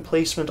wing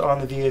placement on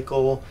the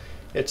vehicle.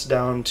 It's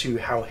down to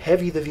how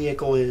heavy the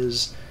vehicle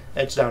is.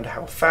 It's down to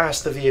how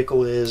fast the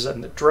vehicle is,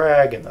 and the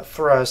drag and the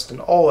thrust and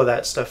all of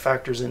that stuff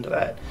factors into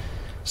that.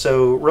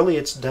 So really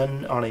it's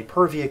done on a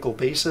per vehicle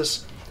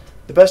basis.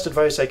 The best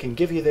advice I can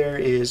give you there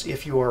is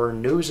if you are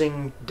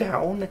nosing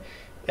down,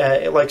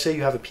 like say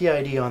you have a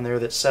PID on there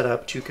that's set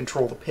up to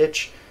control the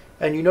pitch,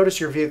 and you notice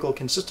your vehicle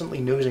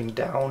consistently nosing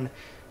down,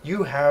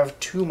 you have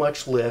too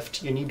much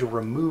lift. You need to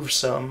remove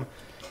some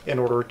in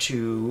order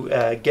to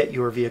get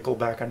your vehicle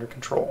back under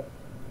control.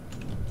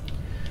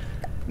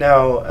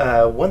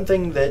 Now, one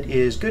thing that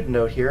is good to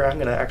note here, I'm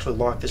going to actually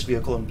lock this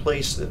vehicle in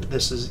place.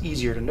 This is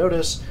easier to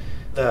notice.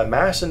 The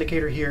mass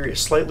indicator here is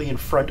slightly in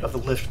front of the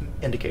lift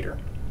indicator.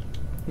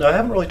 Now, I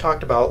haven't really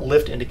talked about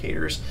lift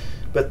indicators,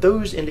 but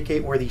those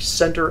indicate where the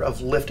center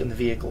of lift in the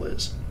vehicle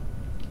is.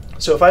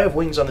 So if I have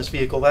wings on this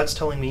vehicle, that's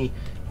telling me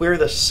where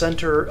the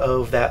center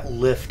of that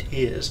lift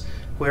is,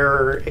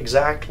 where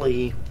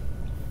exactly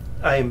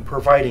I am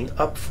providing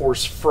up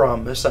force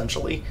from,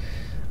 essentially,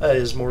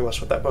 is more or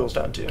less what that boils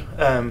down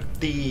to.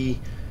 The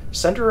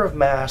center of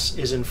mass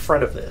is in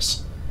front of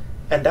this.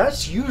 And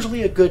that's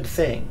usually a good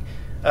thing.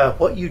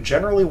 What you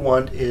generally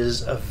want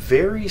is a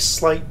very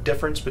slight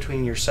difference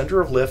between your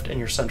center of lift and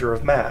your center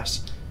of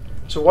mass.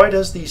 So why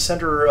does the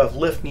center of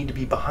lift need to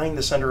be behind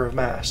the center of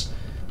mass?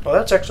 Well,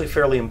 that's actually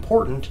fairly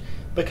important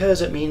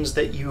because it means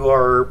that you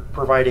are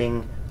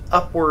providing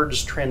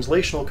upwards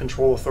translational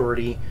control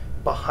authority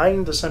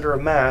behind the center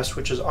of mass,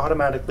 which is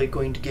automatically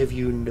going to give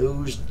you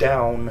nose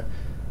down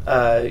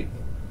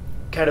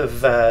kind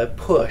of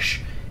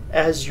push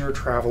as you're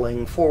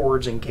traveling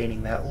forwards and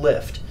gaining that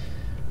lift.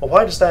 Well,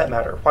 why does that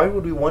matter? Why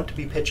would we want to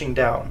be pitching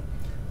down?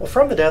 Well,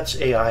 From the Depths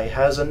AI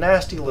has a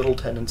nasty little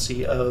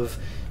tendency of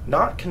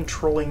not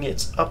controlling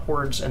its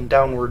upwards and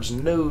downwards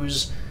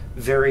nose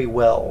very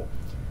well.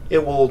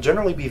 It will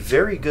generally be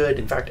very good,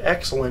 in fact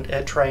excellent,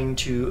 at trying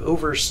to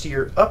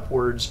oversteer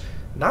upwards,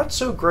 not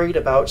so great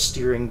about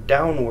steering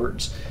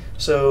downwards.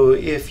 So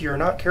if you're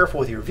not careful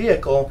with your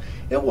vehicle,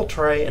 it will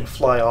try and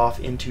fly off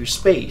into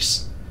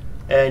space.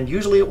 And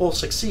usually it will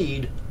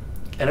succeed,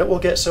 and it will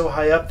get so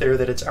high up there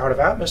that it's out of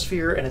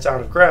atmosphere and it's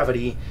out of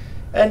gravity,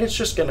 and it's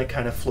just going to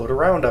kind of float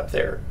around up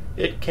there.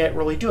 It can't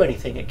really do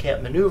anything. It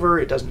can't maneuver,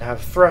 it doesn't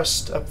have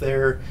thrust up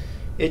there,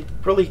 it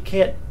really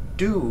can't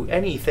do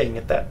anything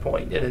at that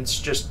point, and it's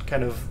just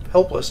kind of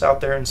helpless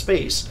out there in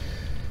space.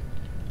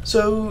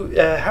 So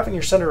having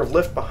your center of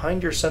lift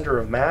behind your center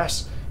of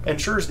mass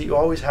ensures that you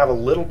always have a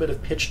little bit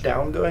of pitch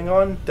down going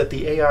on that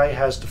the AI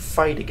has to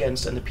fight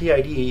against, and the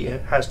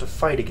PID has to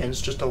fight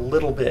against just a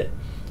little bit.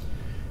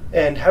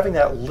 And having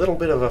that little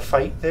bit of a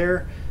fight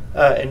there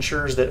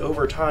ensures that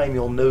over time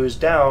you'll nose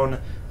down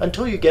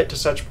until you get to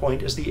such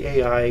point as the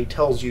AI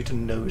tells you to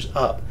nose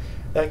up.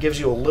 That gives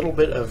you a little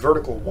bit of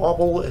vertical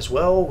wobble as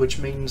well, which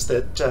means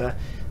that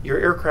your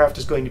aircraft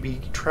is going to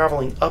be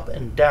traveling up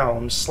and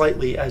down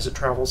slightly as it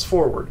travels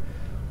forward.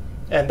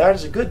 And that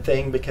is a good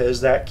thing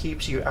because that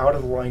keeps you out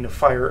of the line of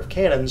fire of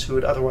cannons who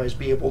would otherwise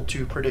be able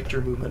to predict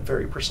your movement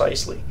very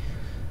precisely.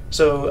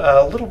 So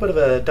a little bit of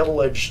a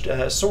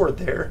double-edged sword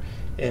there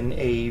in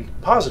a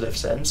positive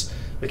sense,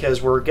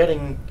 because we're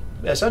getting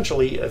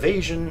essentially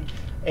evasion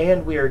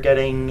and we are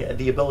getting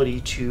the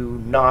ability to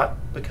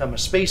not become a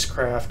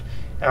spacecraft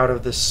out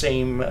of the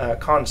same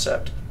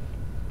concept.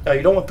 Now,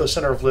 you don't want the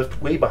center of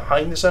lift way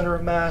behind the center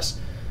of mass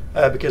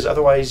because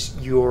otherwise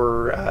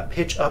your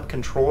pitch up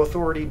control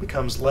authority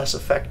becomes less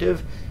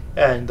effective,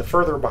 and the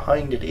further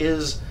behind it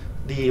is,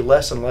 the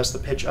less and less the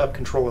pitch up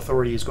control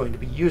authority is going to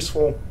be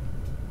useful.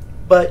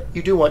 But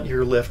you do want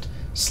your lift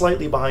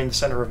slightly behind the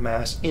center of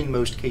mass in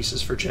most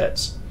cases for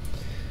jets.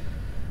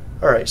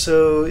 Alright,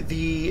 so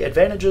the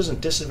advantages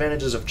and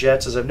disadvantages of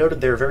jets, as I've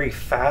noted, they're very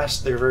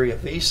fast, they're very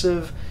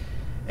evasive,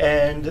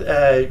 and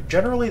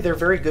generally they're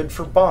very good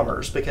for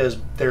bombers because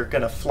they're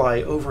going to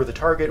fly over the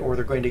target, or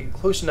they're going to get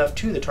close enough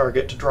to the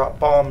target to drop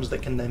bombs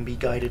that can then be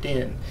guided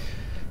in.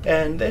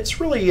 And it's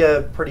really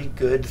a pretty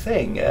good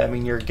thing. I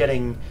mean, you're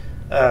getting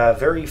a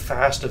very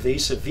fast,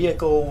 evasive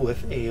vehicle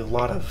with a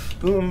lot of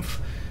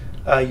oomph.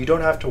 You don't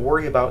have to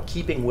worry about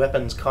keeping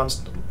weapons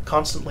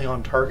constantly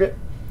on target,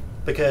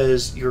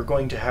 because you're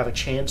going to have a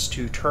chance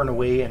to turn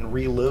away and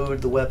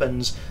reload the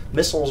weapons.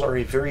 Missiles are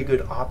a very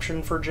good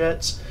option for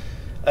jets.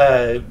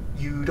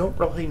 You don't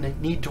really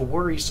need to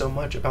worry so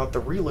much about the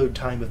reload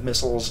time of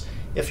missiles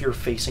if you're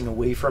facing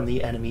away from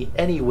the enemy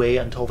anyway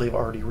until they've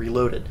already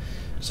reloaded.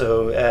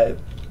 So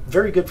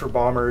very good for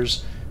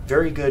bombers,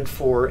 very good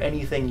for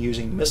anything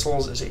using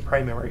missiles as a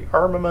primary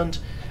armament,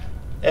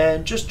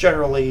 and just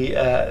generally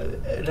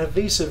an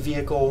evasive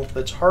vehicle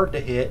that's hard to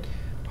hit,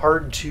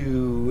 hard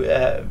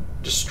to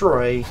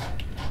destroy,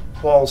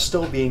 while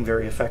still being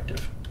very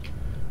effective.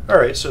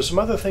 Alright, so some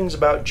other things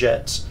about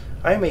jets.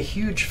 I am a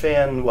huge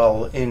fan,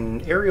 well,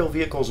 in aerial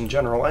vehicles in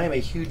general, I am a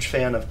huge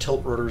fan of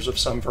tilt rotors of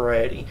some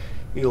variety.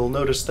 You'll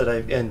notice that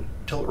and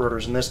tilt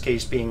rotors in this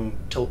case being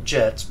tilt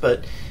jets,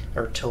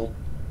 or tilt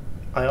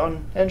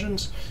ion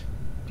engines?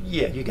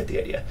 Yeah, you get the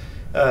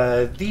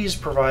idea. These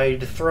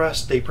provide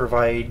thrust, they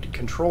provide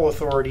control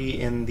authority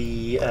in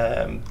the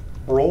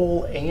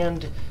roll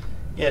and,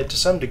 to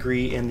some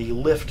degree, in the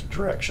lift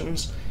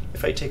directions.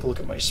 If I take a look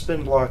at my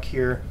spin block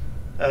here,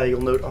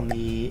 you'll note on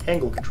the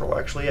angle control,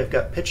 actually, I've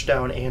got pitch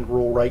down and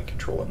roll right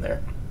control in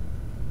there.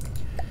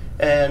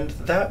 And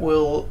that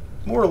will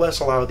more or less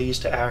allow these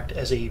to act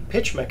as a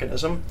pitch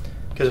mechanism,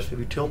 because if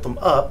you tilt them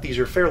up, these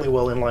are fairly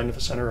well in line with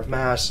the center of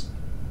mass.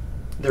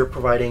 They're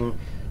providing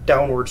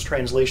downwards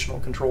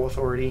translational control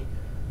authority,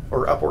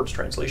 or upwards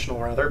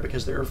translational rather,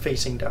 because they're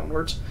facing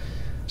downwards.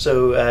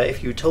 So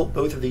if you tilt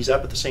both of these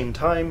up at the same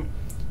time,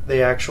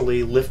 they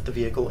actually lift the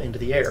vehicle into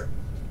the air.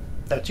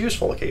 That's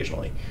useful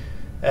occasionally.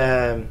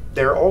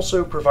 They're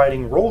also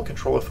providing roll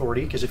control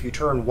authority, because if you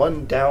turn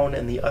one down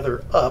and the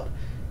other up,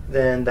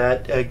 then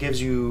that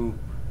gives you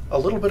a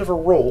little bit of a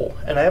roll.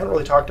 And I haven't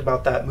really talked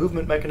about that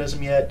movement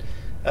mechanism yet.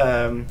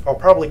 I'll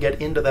probably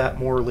get into that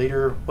more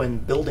later when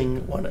building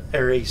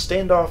a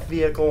standoff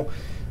vehicle.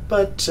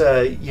 But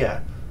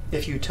yeah,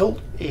 if you tilt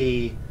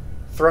a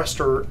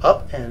thruster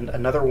up and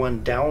another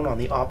one down on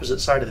the opposite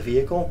side of the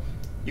vehicle,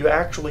 you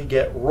actually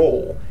get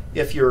roll.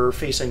 if you're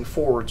facing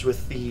forwards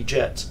with the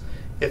jets.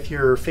 If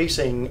you're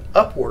facing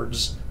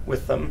upwards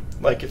with them,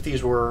 like if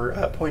these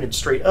were pointed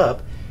straight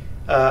up,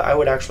 I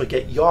would actually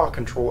get yaw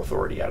control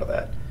authority out of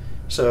that.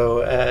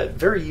 So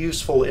very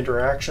useful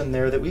interaction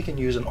there that we can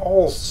use in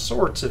all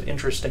sorts of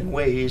interesting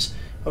ways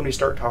when we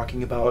start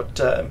talking about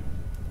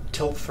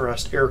tilt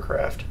thrust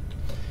aircraft.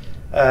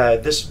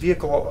 This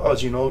vehicle,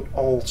 as you know,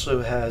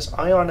 also has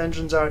ion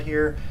engines out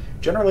here.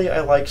 Generally, I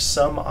like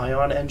some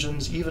ion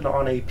engines, even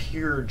on a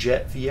pure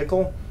jet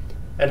vehicle.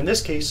 And in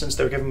this case, since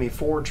they're giving me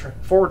forwards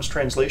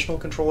translational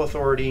control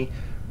authority,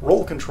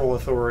 roll control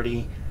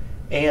authority,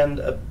 and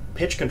a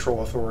pitch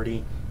control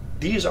authority,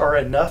 these are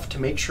enough to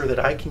make sure that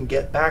I can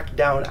get back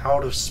down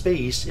out of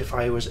space if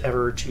I was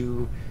ever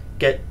to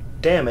get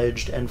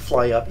damaged and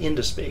fly up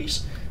into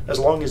space. As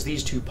long as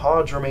these two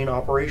pods remain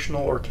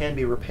operational or can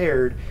be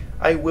repaired,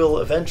 I will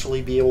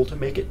eventually be able to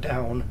make it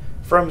down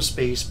from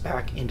space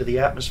back into the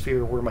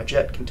atmosphere where my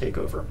jet can take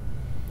over.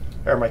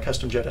 Or my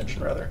custom jet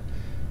engine, rather.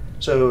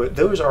 So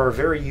those are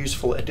very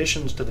useful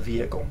additions to the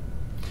vehicle.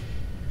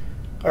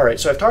 Alright,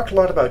 so I've talked a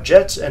lot about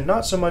jets and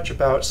not so much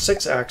about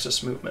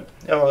six-axis movement.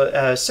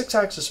 Now,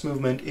 six-axis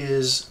movement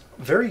is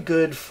very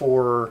good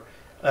for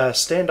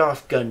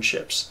standoff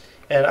gunships.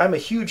 And I'm a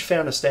huge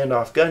fan of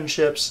standoff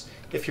gunships.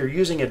 If you're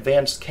using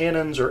advanced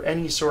cannons or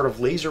any sort of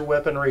laser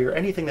weaponry or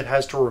anything that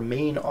has to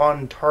remain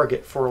on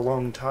target for a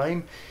long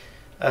time,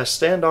 a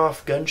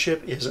standoff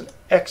gunship is an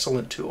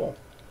excellent tool.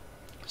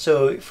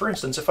 So, for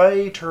instance, if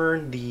I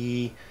turn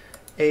the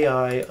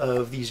AI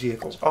of these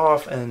vehicles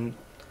off, and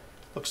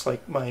looks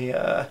like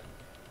my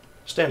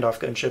standoff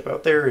gunship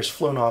out there is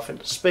flown off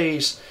into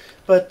space,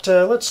 but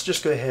let's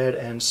just go ahead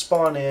and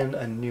spawn in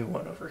a new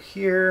one over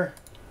here.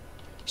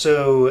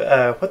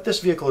 So what this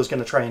vehicle is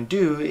going to try and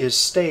do is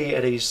stay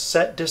at a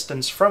set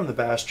distance from the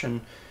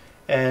Bastion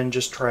and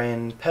just try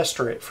and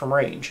pester it from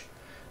range.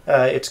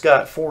 It's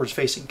got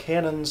forwards-facing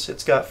cannons,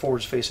 it's got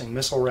forwards-facing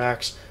missile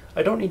racks.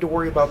 I don't need to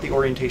worry about the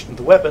orientation of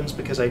the weapons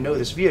because I know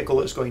this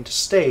vehicle is going to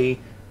stay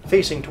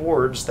facing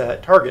towards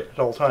that target at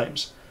all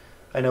times.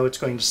 I know it's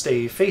going to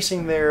stay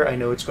facing there, I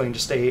know it's going to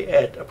stay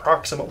at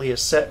approximately a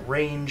set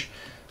range,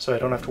 so I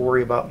don't have to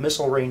worry about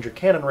missile range or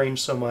cannon range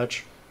so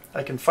much.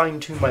 I can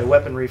fine-tune my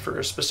weaponry for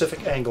a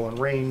specific angle and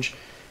range,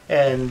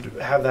 and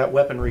have that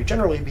weaponry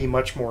generally be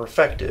much more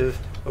effective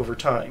over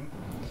time.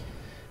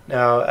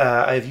 Now,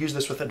 I've used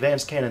this with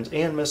advanced cannons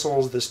and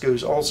missiles. This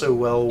goes also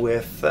well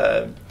with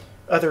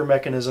other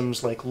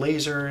mechanisms like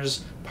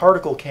lasers,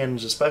 particle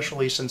cannons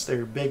especially, since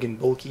they're big and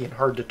bulky and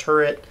hard to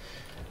turret.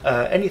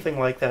 Anything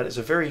like that is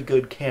a very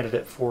good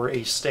candidate for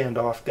a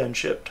standoff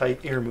gunship type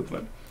air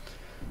movement.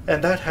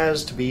 And that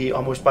has to be,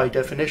 almost by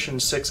definition,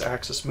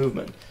 six-axis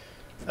movement.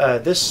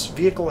 This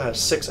vehicle has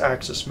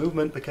six-axis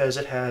movement because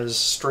it has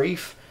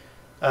strafe,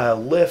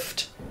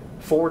 lift,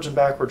 forwards and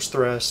backwards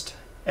thrust,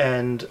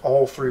 and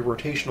all three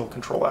rotational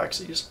control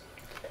axes.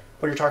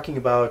 When you're talking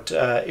about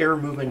air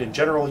movement in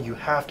general, you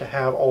have to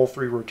have all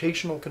three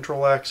rotational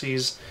control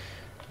axes.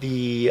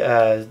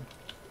 The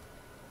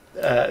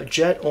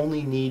jet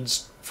only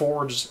needs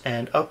forwards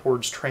and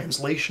upwards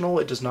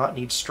translational. It does not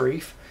need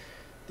strafe.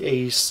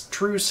 A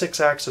true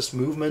six-axis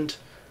movement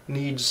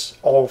needs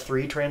all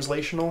three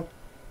translational.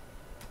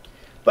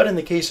 But in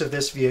the case of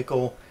this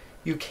vehicle,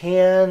 you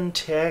can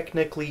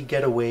technically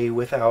get away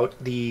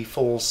without the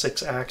full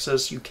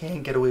six-axis. You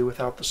can get away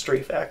without the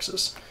strafe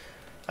axis.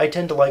 I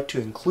tend to like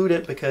to include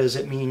it because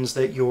it means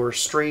that your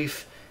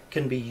strafe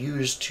can be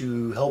used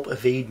to help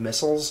evade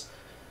missiles.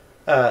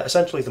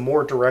 Essentially, the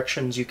more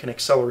directions you can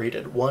accelerate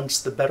at once,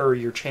 the better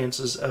your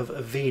chances of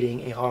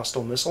evading a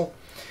hostile missile.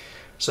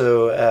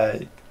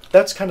 So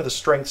that's kind of the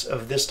strengths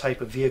of this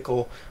type of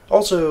vehicle.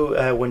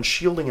 Also, when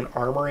shielding and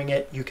armoring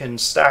it, you can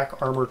stack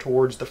armor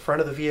towards the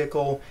front of the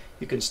vehicle,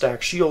 you can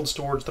stack shields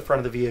towards the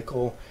front of the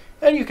vehicle,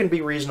 and you can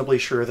be reasonably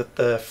sure that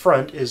the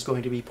front is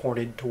going to be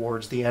pointed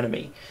towards the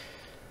enemy.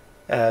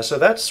 So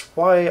that's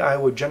why I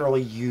would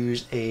generally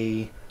use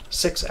a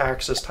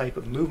six-axis type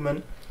of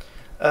movement.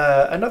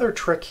 Another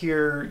trick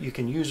here you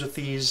can use with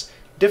these,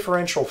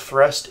 differential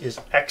thrust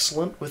is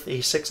excellent with a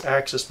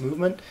six-axis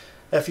movement.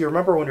 If you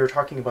remember when we were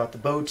talking about the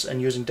boats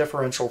and using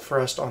differential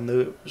thrust on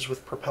those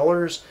with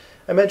propellers,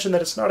 I mentioned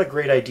that it's not a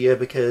great idea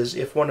because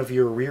if one of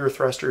your rear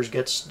thrusters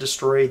gets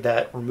destroyed,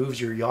 that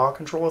removes your yaw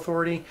control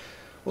authority.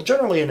 Well,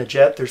 generally in a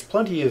jet, there's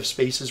plenty of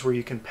spaces where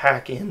you can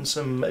pack in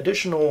some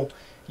additional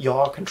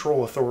yaw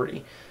control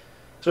authority.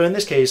 So in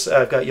this case,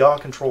 I've got yaw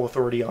control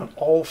authority on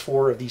all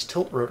four of these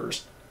tilt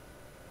rotors.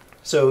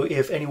 So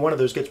if any one of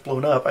those gets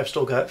blown up, I've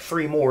still got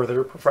three more that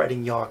are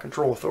providing yaw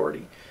control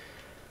authority.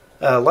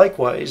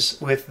 Likewise,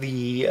 with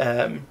the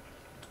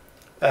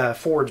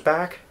forwards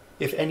back,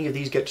 if any of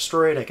these get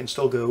destroyed, I can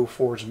still go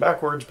forwards and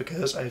backwards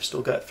because I've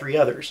still got three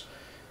others.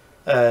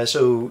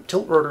 So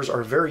tilt rotors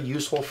are very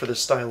useful for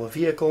this style of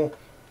vehicle,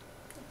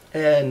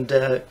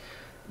 and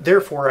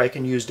therefore I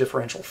can use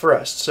differential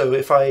thrust. So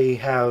if I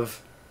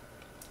have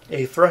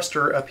a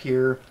thruster up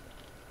here,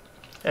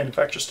 and in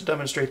fact just to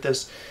demonstrate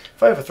this,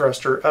 if I have a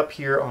thruster up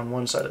here on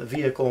one side of the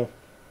vehicle,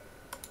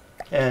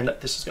 and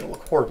this is going to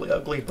look horribly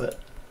ugly, but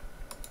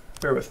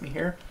bear with me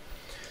here.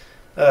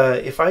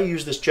 If I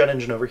use this jet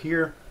engine over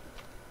here,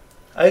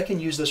 I can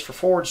use this for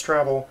forwards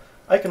travel.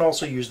 I can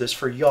also use this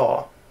for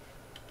yaw.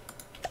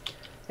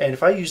 And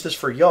if I use this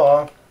for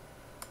yaw,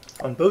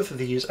 on both of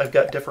these, I've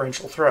got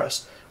differential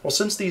thrust. Well,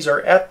 since these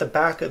are at the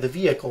back of the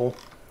vehicle,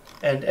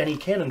 and any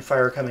cannon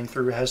fire coming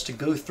through has to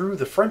go through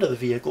the front of the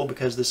vehicle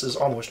because this is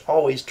almost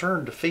always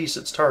turned to face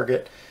its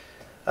target,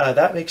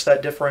 that makes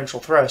that differential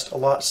thrust a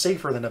lot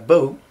safer than a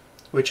boat,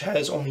 which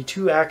has only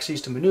 2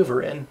 axes to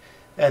maneuver in,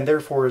 and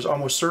therefore is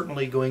almost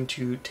certainly going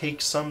to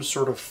take some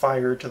sort of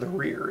fire to the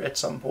rear at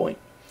some point.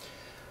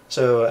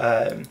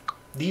 So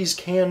these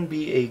can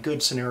be a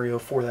good scenario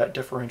for that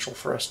differential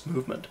thrust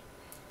movement.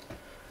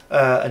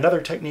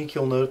 Another technique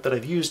you'll note that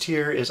I've used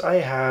here is I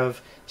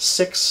have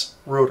 6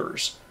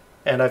 rotors,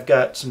 and I've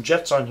got some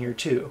jets on here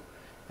too.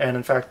 And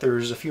in fact,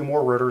 there's a few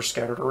more rotors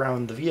scattered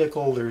around the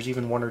vehicle. There's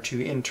even 1 or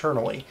 2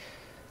 internally.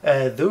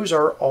 Those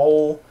are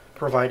all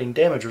providing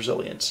damage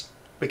resilience,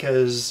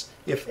 because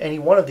if any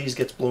one of these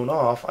gets blown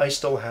off, I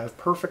still have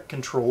perfect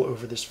control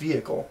over this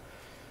vehicle.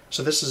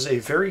 So this is a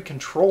very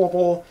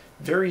controllable,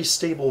 very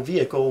stable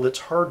vehicle that's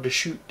hard to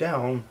shoot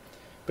down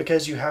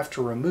because you have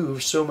to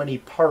remove so many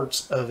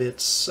parts of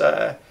its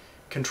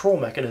control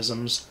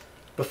mechanisms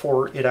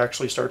before it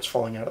actually starts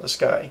falling out of the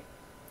sky.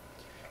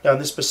 Now in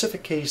this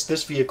specific case,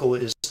 this vehicle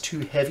is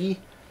too heavy,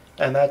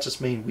 and that's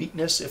its main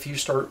weakness. If you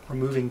start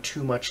removing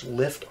too much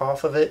lift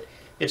off of it,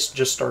 it's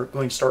just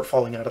going to start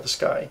falling out of the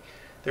sky.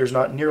 There's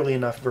not nearly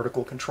enough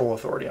vertical control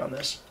authority on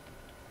this.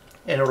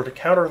 In order to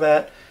counter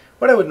that,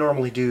 what I would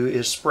normally do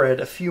is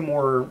spread a few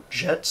more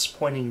jets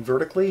pointing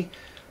vertically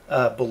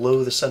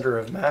below the center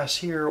of mass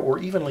here, or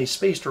evenly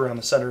spaced around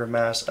the center of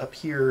mass up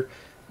here,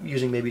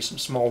 using maybe some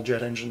small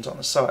jet engines on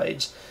the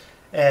sides.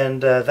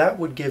 And that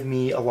would give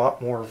me a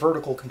lot more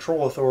vertical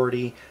control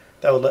authority.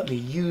 That would let me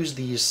use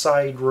these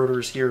side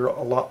rotors here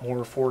a lot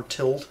more for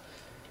tilt,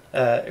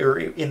 or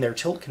in their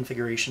tilt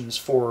configurations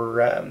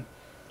for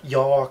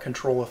yaw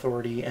control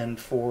authority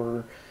and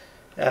for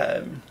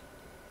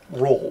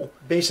roll.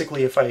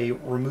 Basically, if I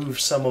remove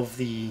some of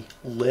the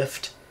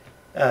lift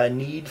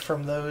need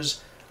from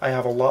those, I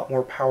have a lot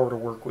more power to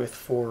work with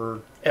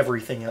for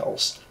everything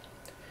else.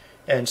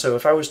 And so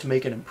if I was to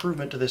make an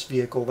improvement to this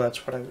vehicle,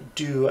 that's what I would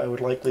do. I would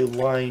likely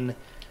line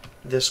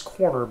this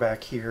corner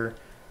back here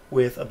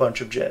with a bunch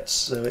of jets.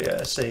 So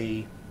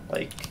say,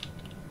 like,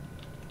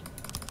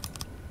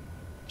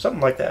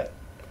 something like that.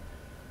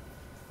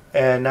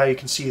 And now you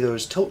can see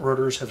those tilt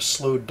rotors have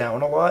slowed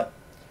down a lot.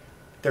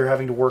 They're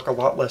having to work a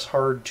lot less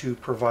hard to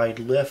provide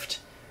lift,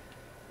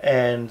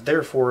 and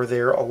therefore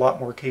they're a lot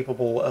more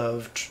capable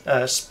of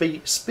I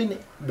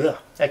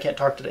can't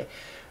talk today.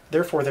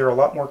 Therefore, they're a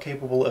lot more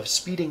capable of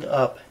speeding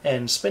up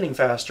and spinning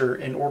faster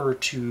in order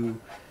to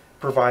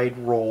provide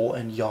roll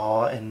and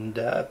yaw and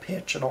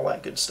pitch and all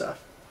that good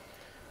stuff.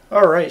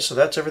 Alright, so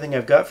that's everything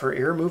I've got for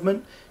air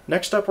movement.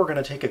 Next up, we're going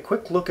to take a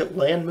quick look at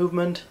land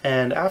movement,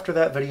 and after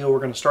that video we're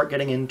going to start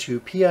getting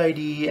into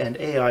PID and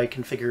AI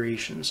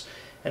configurations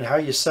and how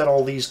you set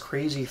all these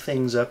crazy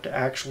things up to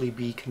actually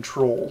be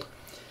controlled.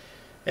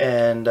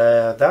 And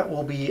that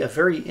will be a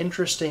very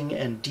interesting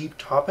and deep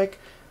topic.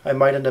 I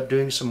might end up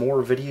doing some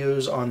more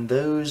videos on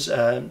those,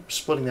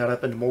 splitting that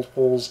up into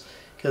multiples,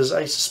 because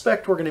I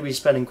suspect we're going to be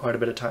spending quite a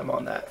bit of time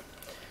on that.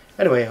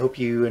 Anyway, I hope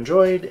you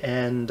enjoyed,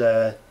 and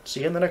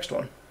see you in the next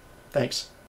one. Thanks.